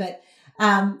 Orrin, but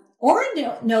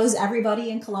Orrin knows everybody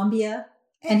in Columbia,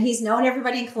 and he's known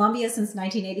everybody in Columbia since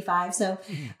 1985. So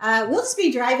we'll just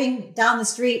be driving down the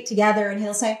street together, and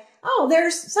he'll say, "Oh,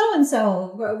 there's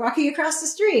so-and-so walking across the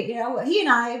street. He and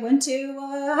I went to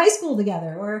high school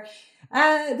together," or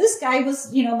this guy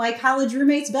was, my college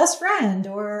roommate's best friend,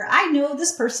 or I know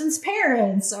this person's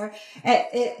parents, or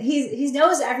he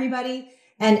knows everybody,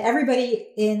 and everybody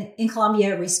in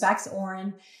Columbia respects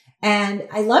Orrin. And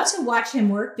I love to watch him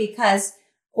work because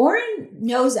Orrin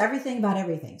knows everything about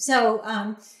everything. So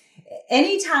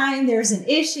anytime there's an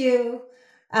issue,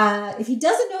 if he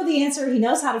doesn't know the answer, he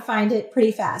knows how to find it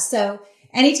pretty fast. So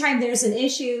anytime there's an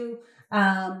issue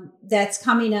that's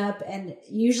coming up, and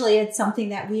usually it's something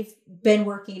that we've been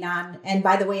working on. And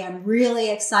by the way, I'm really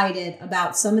excited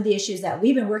about some of the issues that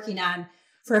we've been working on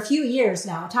for a few years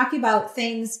now, talking about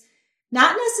things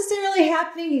not necessarily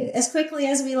happening as quickly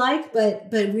as we like,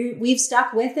 but we've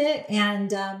stuck with it.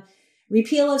 And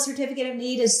repeal of certificate of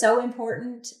need is so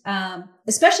important,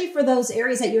 especially for those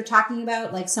areas that you're talking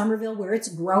about, like Somerville, where it's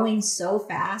growing so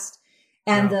fast,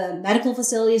 and the medical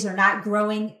facilities are not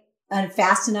growing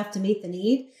fast enough to meet the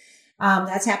need.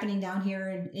 That's happening down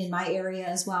here in my area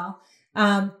as well.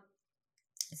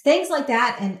 Things like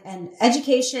that, and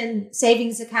education,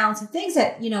 savings accounts, and things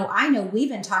that, I know we've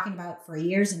been talking about for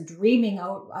years and dreaming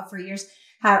of for years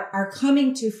are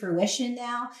coming to fruition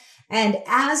now. And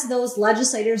as those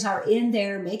legislators are in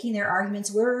there making their arguments,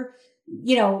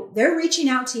 they're reaching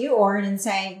out to you, Orrin, and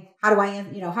saying,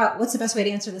 what's the best way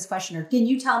to answer this question? Or can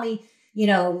you tell me,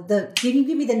 can you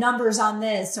give me the numbers on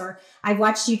this? Or I've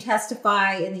watched you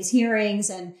testify in these hearings,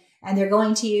 and they're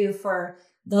going to you for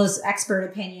those expert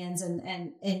opinions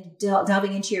and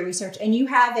delving into your research. And you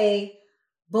have a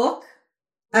book,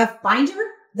 a binder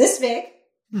this big,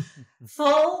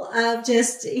 full of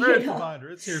just, Where's the binder?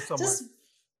 It's here somewhere. Just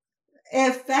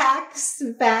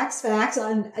facts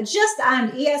on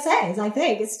ESAs. I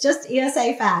think it's just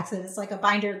ESA facts, and it's like a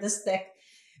binder this thick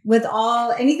with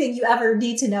anything you ever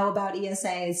need to know about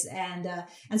ESAs. And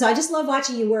so I just love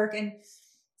watching you work.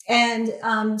 And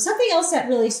something else that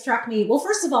really struck me. Well,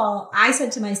 first of all, I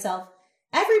said to myself,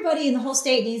 everybody in the whole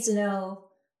state needs to know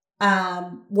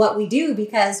what we do,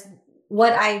 because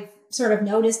what I've sort of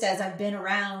noticed as I've been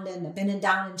around and I've been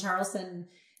down in Charleston,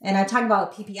 and I talk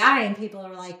about PPI, and people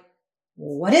are like,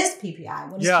 well, what is PPI?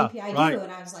 What does PPI do?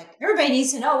 And I was like, everybody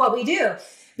needs to know what we do,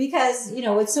 because,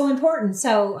 it's so important.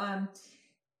 So,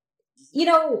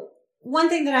 one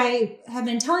thing that I have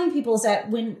been telling people is that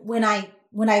when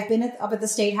I've been up at the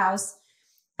State House,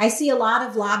 I see a lot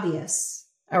of lobbyists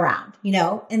around,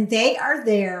 and they are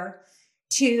there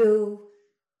to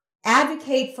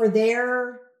advocate for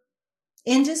their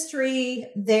industry,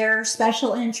 their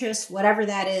special interest, whatever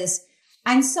that is.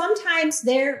 And sometimes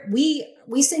we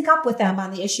sync up with them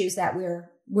on the issues that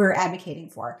we're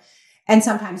advocating for, and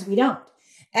sometimes we don't.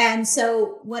 And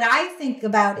so what I think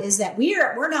about is that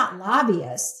we're not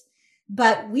lobbyists,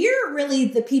 but we're really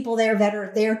the people there that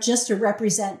are there just to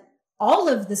represent all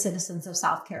of the citizens of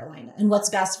South Carolina and what's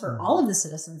best for all of the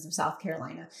citizens of South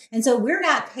Carolina. And so we're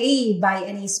not paid by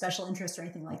any special interest or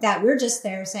anything like that. We're just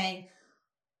there saying,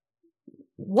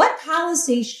 what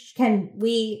policy can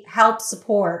we help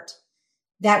support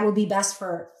that will be best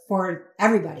for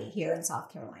everybody here in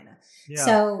South Carolina?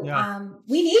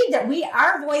 We need that.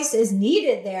 Our voice is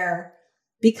needed there,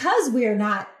 because we're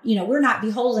not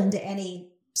beholden to any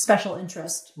special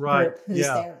interest group who's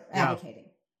there advocating.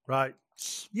 Right.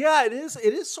 Yeah, it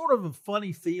is sort of a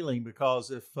funny feeling,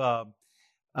 because if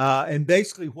and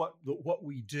basically what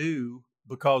we do,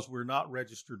 because we're not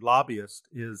registered lobbyists,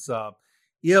 is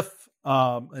if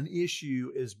an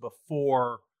issue is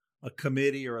before a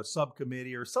committee or a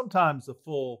subcommittee, or sometimes the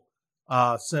full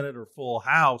Senate or full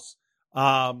House,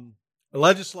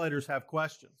 legislators have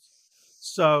questions.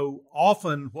 So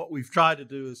often what we've tried to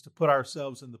do is to put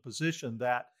ourselves in the position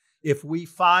that if we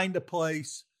find a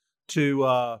place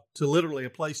to literally a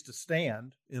place to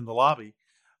stand in the lobby,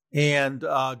 And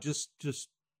just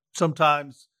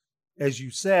sometimes, as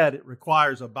you said, it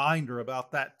requires a binder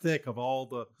about that thick of all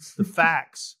the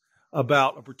facts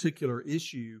about a particular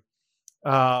issue.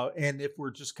 And if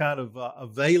we're just kind of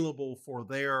available for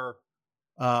their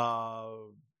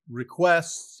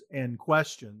requests and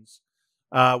questions,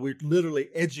 we're literally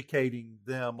educating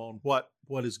them on what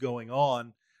is going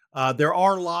on. There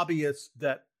are lobbyists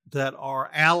that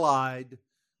are allied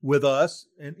with us,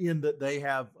 and in that they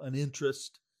have an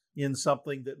interest in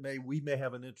something that we may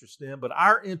have an interest in, but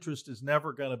our interest is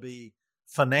never going to be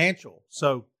financial.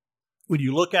 So when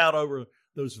you look out over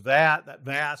that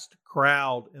vast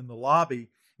crowd in the lobby,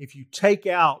 if you take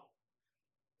out,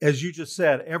 as you just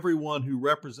said, everyone who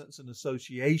represents an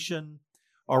association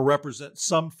or represents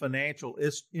some financial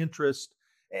interest,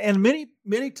 and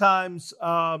many times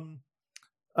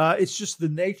it's just the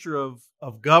nature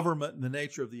of government and the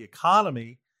nature of the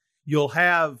economy. You'll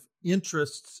have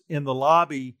interests in the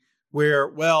lobby where,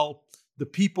 well, the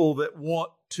people that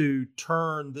want to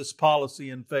turn this policy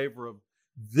in favor of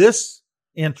this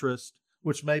interest,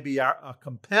 which may be a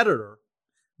competitor,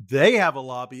 they have a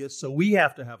lobbyist, so we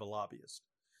have to have a lobbyist.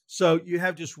 So you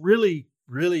have just really,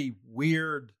 really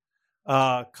weird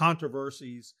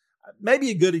controversies.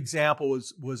 Maybe a good example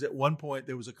was at one point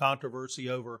there was a controversy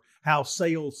over how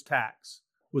sales tax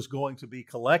was going to be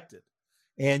collected.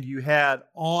 And you had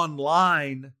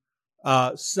online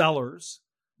sellers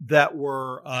that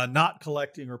were not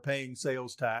collecting or paying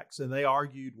sales tax. And they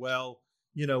argued, well,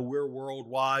 we're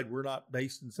worldwide. We're not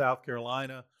based in South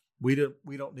Carolina. We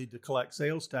don't need to collect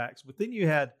sales tax. But then you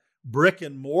had brick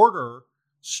and mortar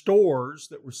stores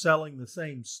that were selling the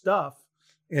same stuff,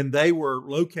 and they were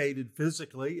located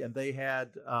physically, and they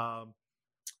had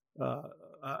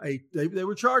they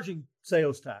were charging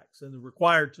sales tax, and they're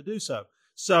required to do so.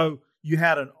 So you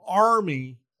had an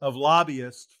army of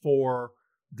lobbyists for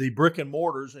the brick and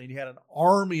mortars, and you had an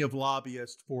army of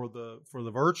lobbyists for the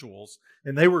virtuals,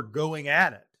 and they were going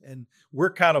at it. And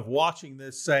we're kind of watching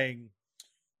this, saying,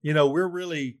 we're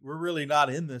really not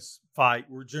in this fight.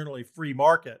 We're generally free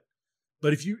market.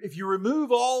 But if you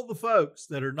remove all the folks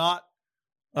that are not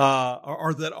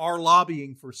or that are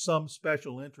lobbying for some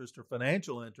special interest or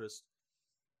financial interest,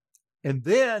 and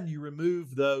then you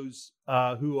remove those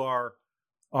who are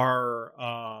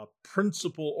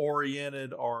principle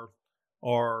oriented or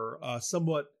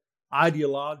somewhat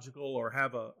ideological or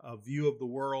have a view of the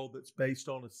world that's based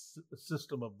on a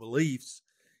system of beliefs,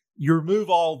 you remove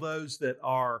all those that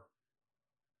are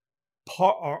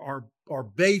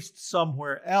based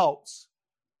somewhere else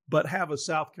but have a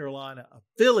South Carolina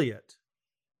affiliate.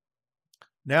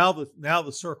 Now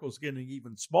the circle is getting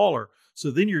even smaller. So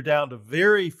then you're down to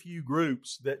very few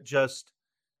groups that just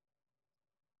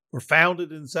were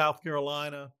founded in South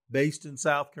Carolina, based in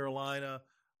South Carolina.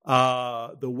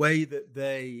 The way that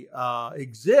they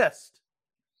exist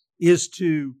is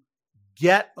to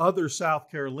get other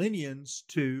South Carolinians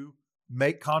to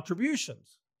make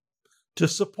contributions to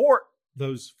support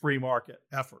those free market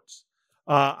efforts.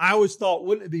 I always thought,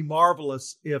 wouldn't it be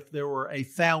marvelous if there were a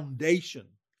foundation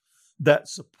that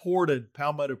supported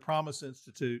Palmetto Promise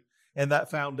Institute, and that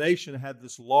foundation had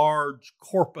this large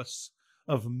corpus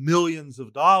of millions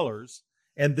of dollars,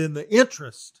 and then the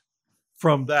interest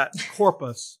from that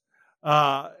corpus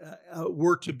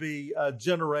were to be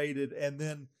generated and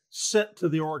then sent to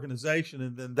the organization,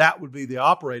 and then that would be the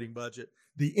operating budget,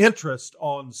 the interest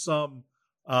on some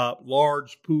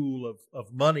large pool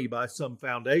of money by some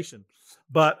foundation.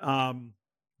 But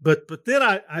then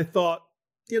I thought,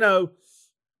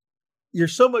 you're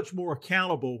so much more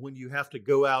accountable when you have to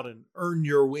go out and earn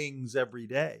your wings every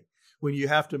day, when you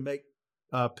have to make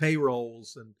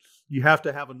payrolls, and you have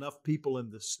to have enough people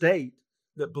in the state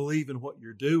that believe in what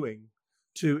you're doing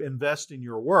to invest in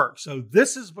your work. So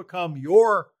this has become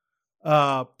your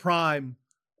prime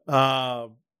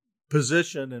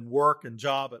position and work and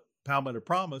job at Palmetto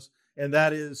Promise, and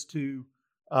that is to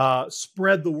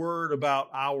spread the word about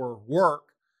our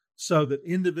work so that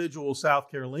individual South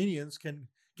Carolinians can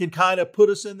kind of put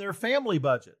us in their family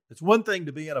budget. It's one thing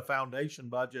to be in a foundation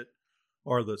budget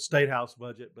or the state house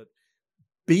budget, but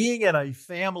being in a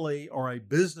family or a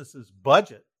business's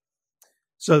budget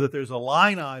so that there's a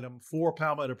line item for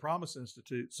Palmetto Promise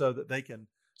Institute so that they can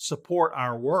support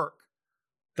our work,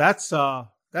 that's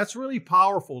really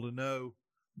powerful to know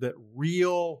that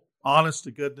real, honest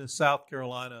to goodness South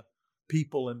Carolina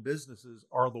people and businesses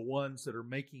are the ones that are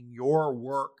making your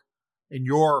work and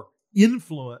your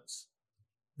influence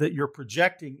that you're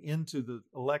projecting into the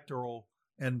electoral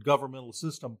and governmental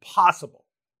system possible.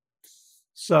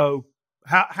 So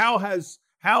how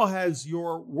has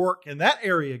your work in that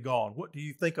area gone? What do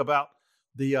you think about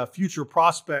the future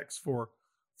prospects for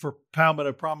for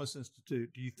Palmetto Promise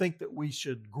Institute? Do you think that we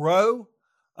should grow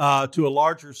to a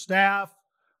larger staff,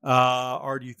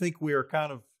 or do you think we are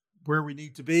kind of where we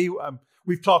need to be?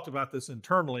 We've talked about this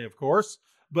internally, of course,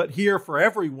 but here for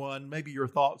everyone, maybe your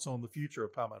thoughts on the future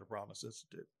of Palmetto Promise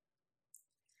Institute.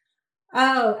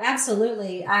 Oh,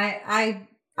 absolutely. I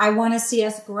want to see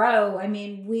us grow. I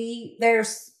mean,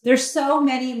 there's so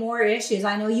many more issues.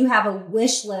 I know you have a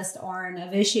wish list, Orrin,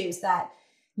 of issues that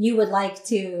you would like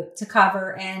to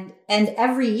cover, and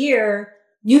every year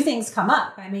new things come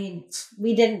up. I mean,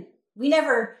 we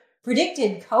never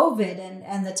predicted COVID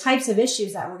and the types of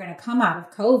issues that were going to come out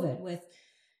of COVID with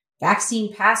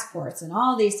vaccine passports and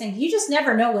all these things. You just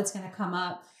never know what's going to come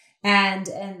up.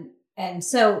 And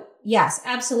so, yes,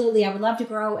 absolutely. I would love to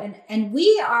grow. And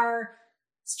we are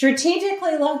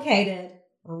strategically located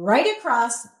right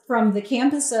across from the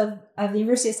campus of the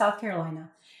University of South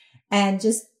Carolina, and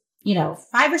just,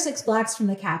 5 or 6 blocks from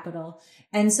the Capitol.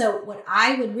 And so what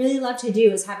I would really love to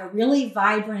do is have a really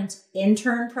vibrant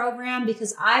intern program,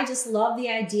 because I just love the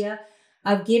idea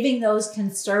of giving those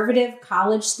conservative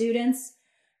college students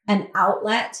an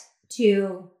outlet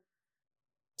to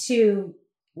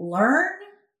learn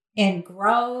and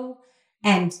grow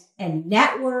and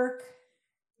network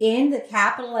in the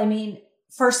Capitol. I mean,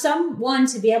 for someone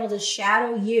to be able to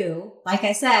shadow you, like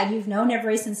I said, you've known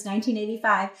everybody since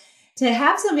 1985, to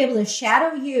have someone be able to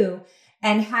shadow you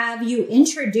and have you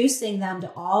introducing them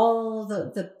to all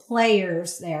the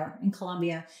players there in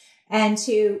Columbia, and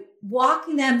to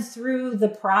walking them through the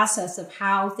process of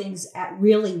how things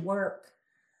really work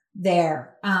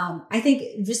there. I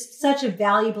think just such a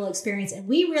valuable experience. And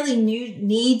we really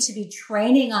need to be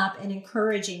training up and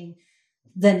encouraging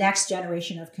the next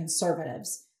generation of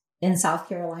conservatives in South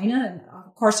Carolina and,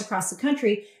 of course, across the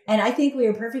country. And I think we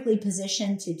are perfectly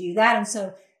positioned to do that. And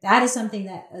so that is something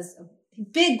that is a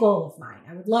big goal of mine.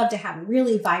 I would love to have a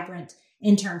really vibrant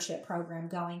internship program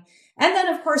going. And then,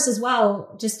 of course, as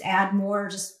well, just add more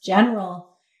just general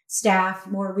staff,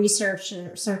 more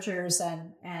researchers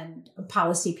and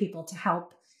policy people to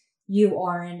help you,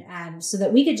 Orrin, and so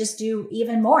that we could just do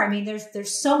even more. I mean,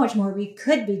 there's so much more we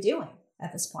could be doing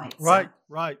at this point. Right, so.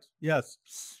 Right. Yes.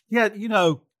 Yeah.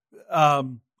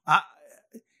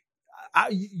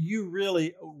 You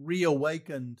really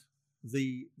reawakened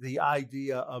the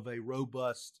idea of a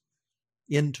robust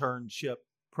internship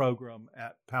program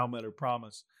at Palmetto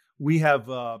Promise. We've had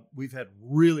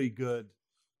really good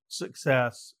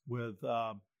success with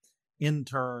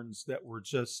interns that were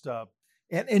just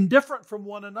and different from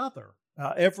one another.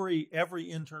 Every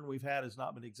intern we've had has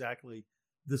not been exactly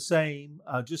the same.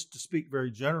 Just to speak very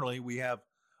generally, we have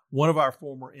one of our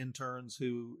former interns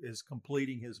who is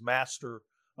completing his Master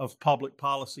of Public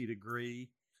Policy degree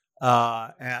in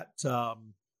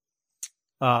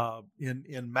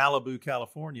Malibu,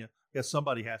 California. I guess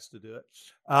somebody has to do it.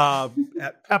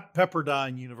 At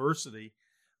Pepperdine University,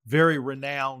 very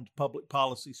renowned public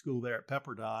policy school there at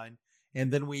Pepperdine.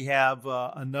 And then we have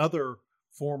another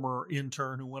former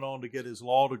intern who went on to get his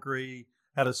law degree,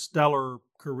 had a stellar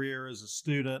career as a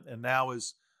student, and now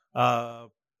is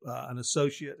an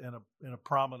associate in a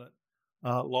prominent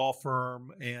law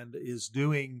firm, and is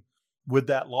doing with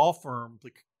that law firm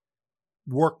the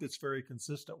work that's very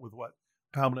consistent with what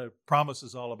Palmetto Promise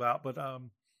is all about. But there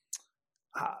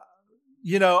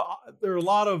are a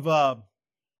lot of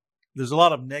there's a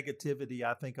lot of negativity,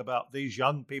 I think, about these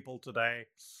young people today.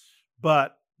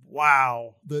 But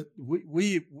wow,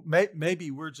 maybe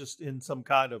we're just in some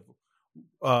kind of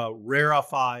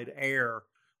rarefied air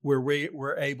where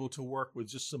we're able to work with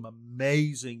just some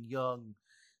amazing young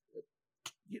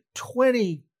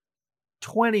 20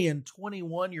 and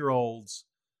 21-year-olds,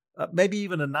 maybe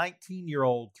even a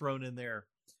 19-year-old thrown in there,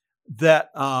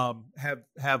 that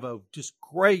have just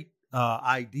great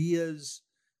ideas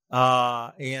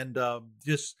and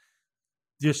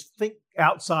just think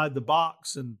outside the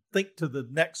box and think to the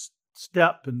next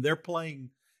step. And they're playing,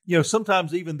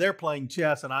 sometimes even they're playing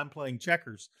chess and I'm playing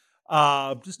checkers.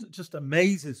 Just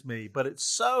amazes me. But it's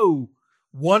so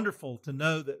wonderful to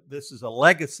know that this is a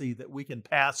legacy that we can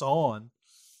pass on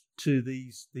to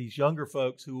these younger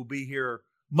folks who will be here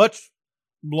much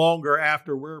longer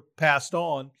after we're passed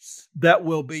on, that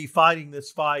will be fighting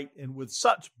this fight and with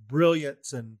such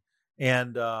brilliance and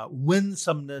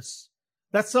winsomeness.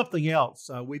 That's something else.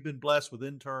 We've been blessed with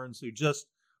interns who just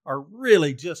are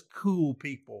really just cool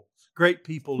people, great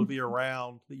people to be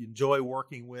around, that you enjoy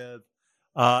working with,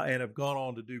 and have gone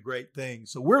on to do great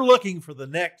things. So we're looking for the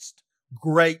next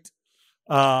great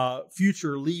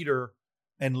future leader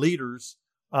and leaders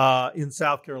in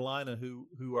South Carolina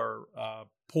who are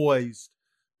poised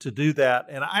to do that.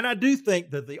 And I do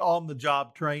think that the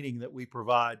on-the-job training that we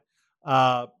provide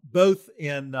both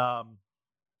in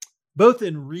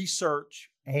research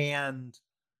and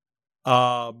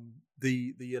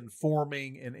the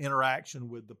informing and interaction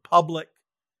with the public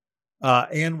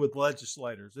and with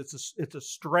legislators. It's a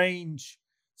strange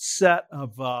set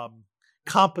of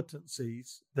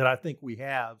competencies that I think we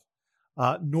have.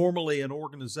 Normally, an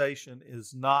organization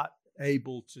is not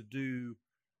able to do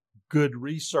good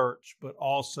research, but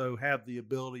also have the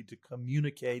ability to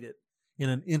communicate it in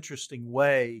an interesting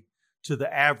way to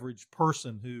the average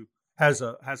person who has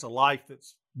a life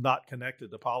that's not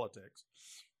connected to politics,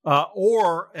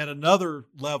 or at another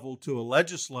level to a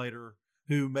legislator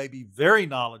who may be very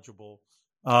knowledgeable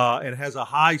and has a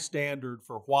high standard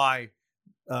for why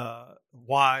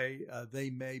they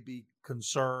may be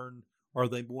concerned or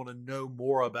they want to know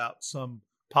more about some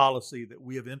policy that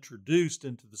we have introduced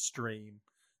into the stream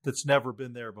that's never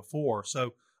been there before.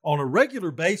 So on a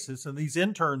regular basis, and these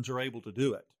interns are able to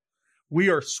do it, we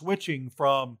are switching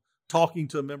from talking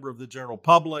to a member of the general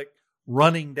public,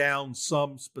 running down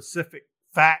some specific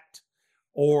fact,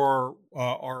 or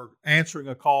answering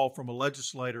a call from a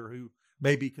legislator who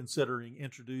may be considering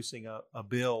introducing a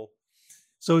bill.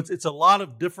 So it's a lot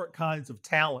of different kinds of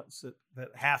talents that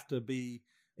have to be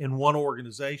in one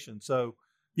organization. So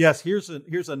yes, here's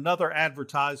another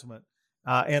advertisement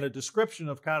and a description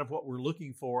of kind of what we're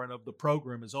looking for and of the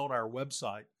program is on our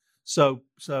website. So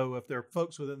if there are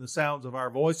folks within the sounds of our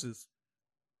voices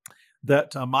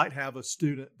that might have a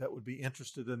student that would be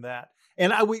interested in that.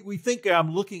 And we think,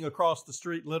 I'm looking across the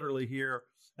street literally here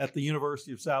at the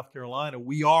University of South Carolina.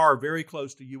 We are very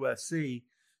close to USC,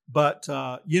 but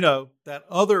that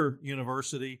other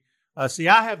university, see,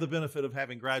 I have the benefit of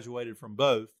having graduated from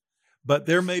both, but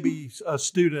there may be a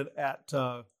student at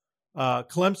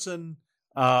Clemson,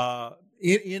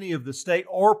 any of the state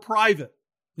or private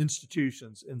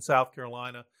institutions in South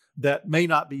Carolina that may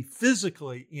not be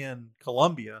physically in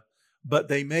Columbia, but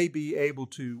they may be able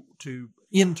to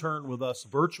intern with us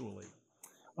virtually,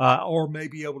 or may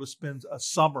be able to spend a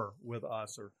summer with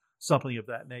us or something of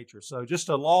that nature. So just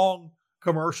a long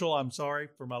commercial. I'm sorry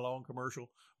for my long commercial,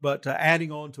 but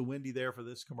adding on to Wendy there for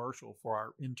this commercial for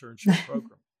our internship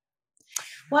program.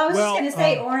 Well, I was just going to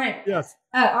say, Orrin. Yes.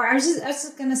 Or I was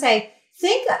just going to say,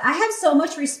 I have so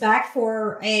much respect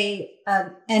for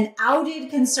an outed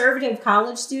conservative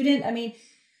college student. I mean,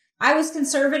 I was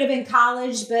conservative in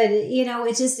college, but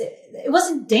it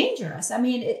wasn't dangerous. I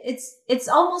mean, it's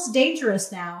almost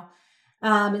dangerous now.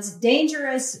 It's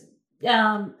dangerous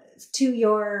to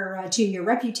your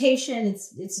reputation.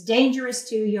 It's dangerous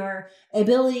to your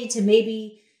ability to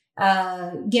maybe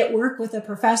get work with a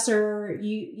professor.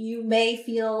 You may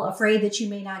feel afraid that you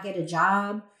may not get a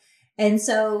job. And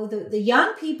so the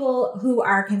young people who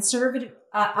are conservative,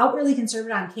 outwardly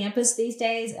conservative on campus these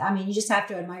days, I mean, you just have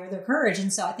to admire their courage.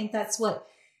 And so I think that's the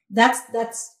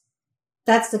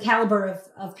caliber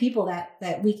of people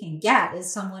that we can get,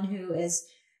 is someone who is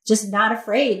just not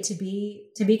afraid to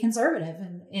be conservative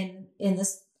in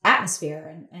this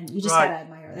atmosphere. And you just got to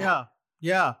admire that.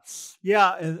 Yeah.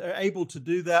 And they're able to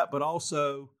do that, but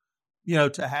also,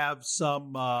 to have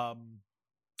some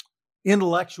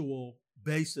intellectual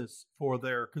basis for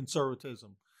their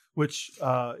conservatism, which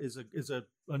is a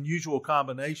unusual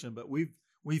combination. But we've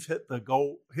hit the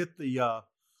goal,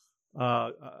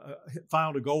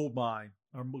 found a gold mine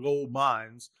or gold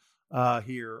mines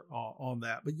here on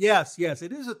that. But yes,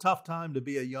 it is a tough time to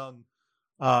be a young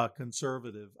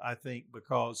conservative, I think,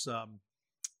 because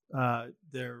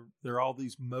there are all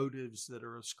these motives that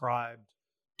are ascribed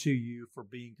to you for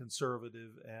being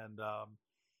conservative. And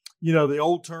the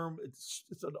old term, it's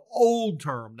an old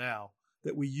term now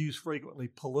that we use frequently,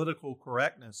 political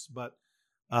correctness, but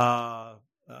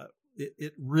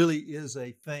it really is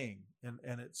a thing.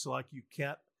 And it's like you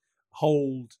can't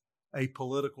hold a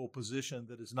political position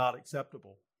that is not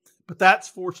acceptable. But that's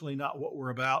fortunately not what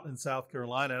we're about in South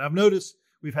Carolina. And I've noticed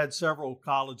we've had several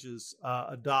colleges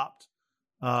adopt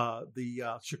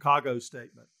the Chicago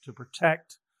Statement to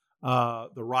protect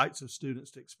the rights of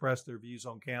students to express their views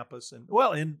on campus and,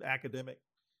 in academic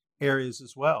areas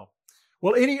as well.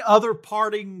 Well, any other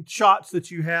parting shots that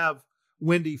you have,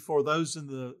 Wendy, for those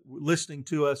listening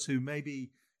to us who may be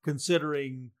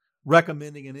considering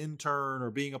recommending an intern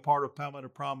or being a part of Palmetto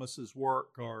Promise's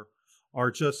work, or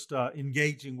just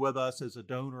engaging with us as a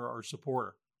donor or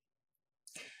supporter?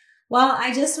 Well,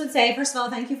 I just would say, first of all,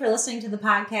 thank you for listening to the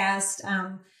podcast.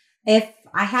 If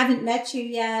I haven't met you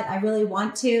yet, I really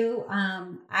want to.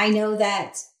 I know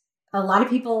that a lot of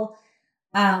people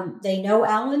They know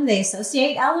Ellen, they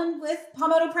associate Ellen with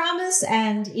Palmetto Promise.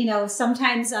 And,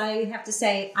 sometimes I have to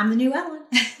say, I'm the new Ellen.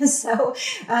 So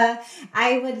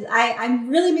I'm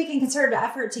really making concerted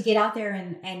effort to get out there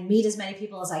and meet as many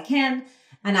people as I can.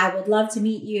 And I would love to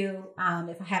meet you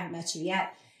if I haven't met you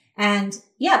yet. And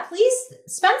please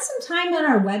spend some time on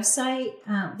our website.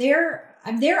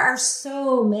 There are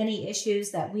so many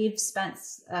issues that we've spent,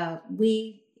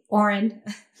 Oren,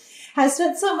 has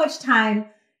spent so much time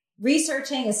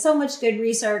researching. Is so much good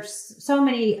research, so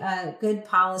many good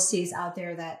policies out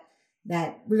there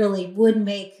that really would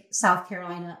make South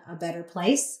Carolina a better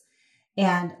place.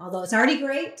 And although it's already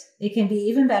great, it can be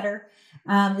even better.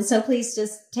 And so please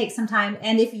just take some time.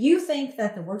 And if you think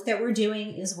that the work that we're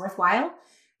doing is worthwhile,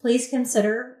 please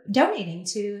consider donating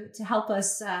to help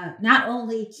us not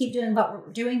only keep doing what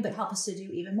we're doing, but help us to do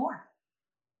even more.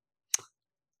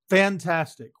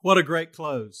 Fantastic. What a great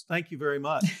close. Thank you very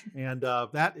much. And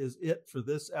that is it for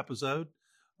this episode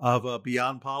of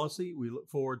Beyond Policy. We look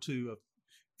forward to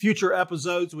future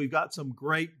episodes. We've got some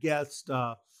great guests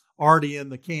already in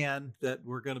the can that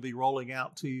we're going to be rolling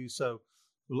out to you. So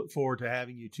we look forward to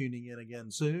having you tuning in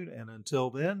again soon. And until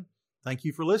then, thank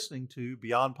you for listening to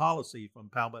Beyond Policy from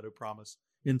Palmetto Promise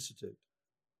Institute.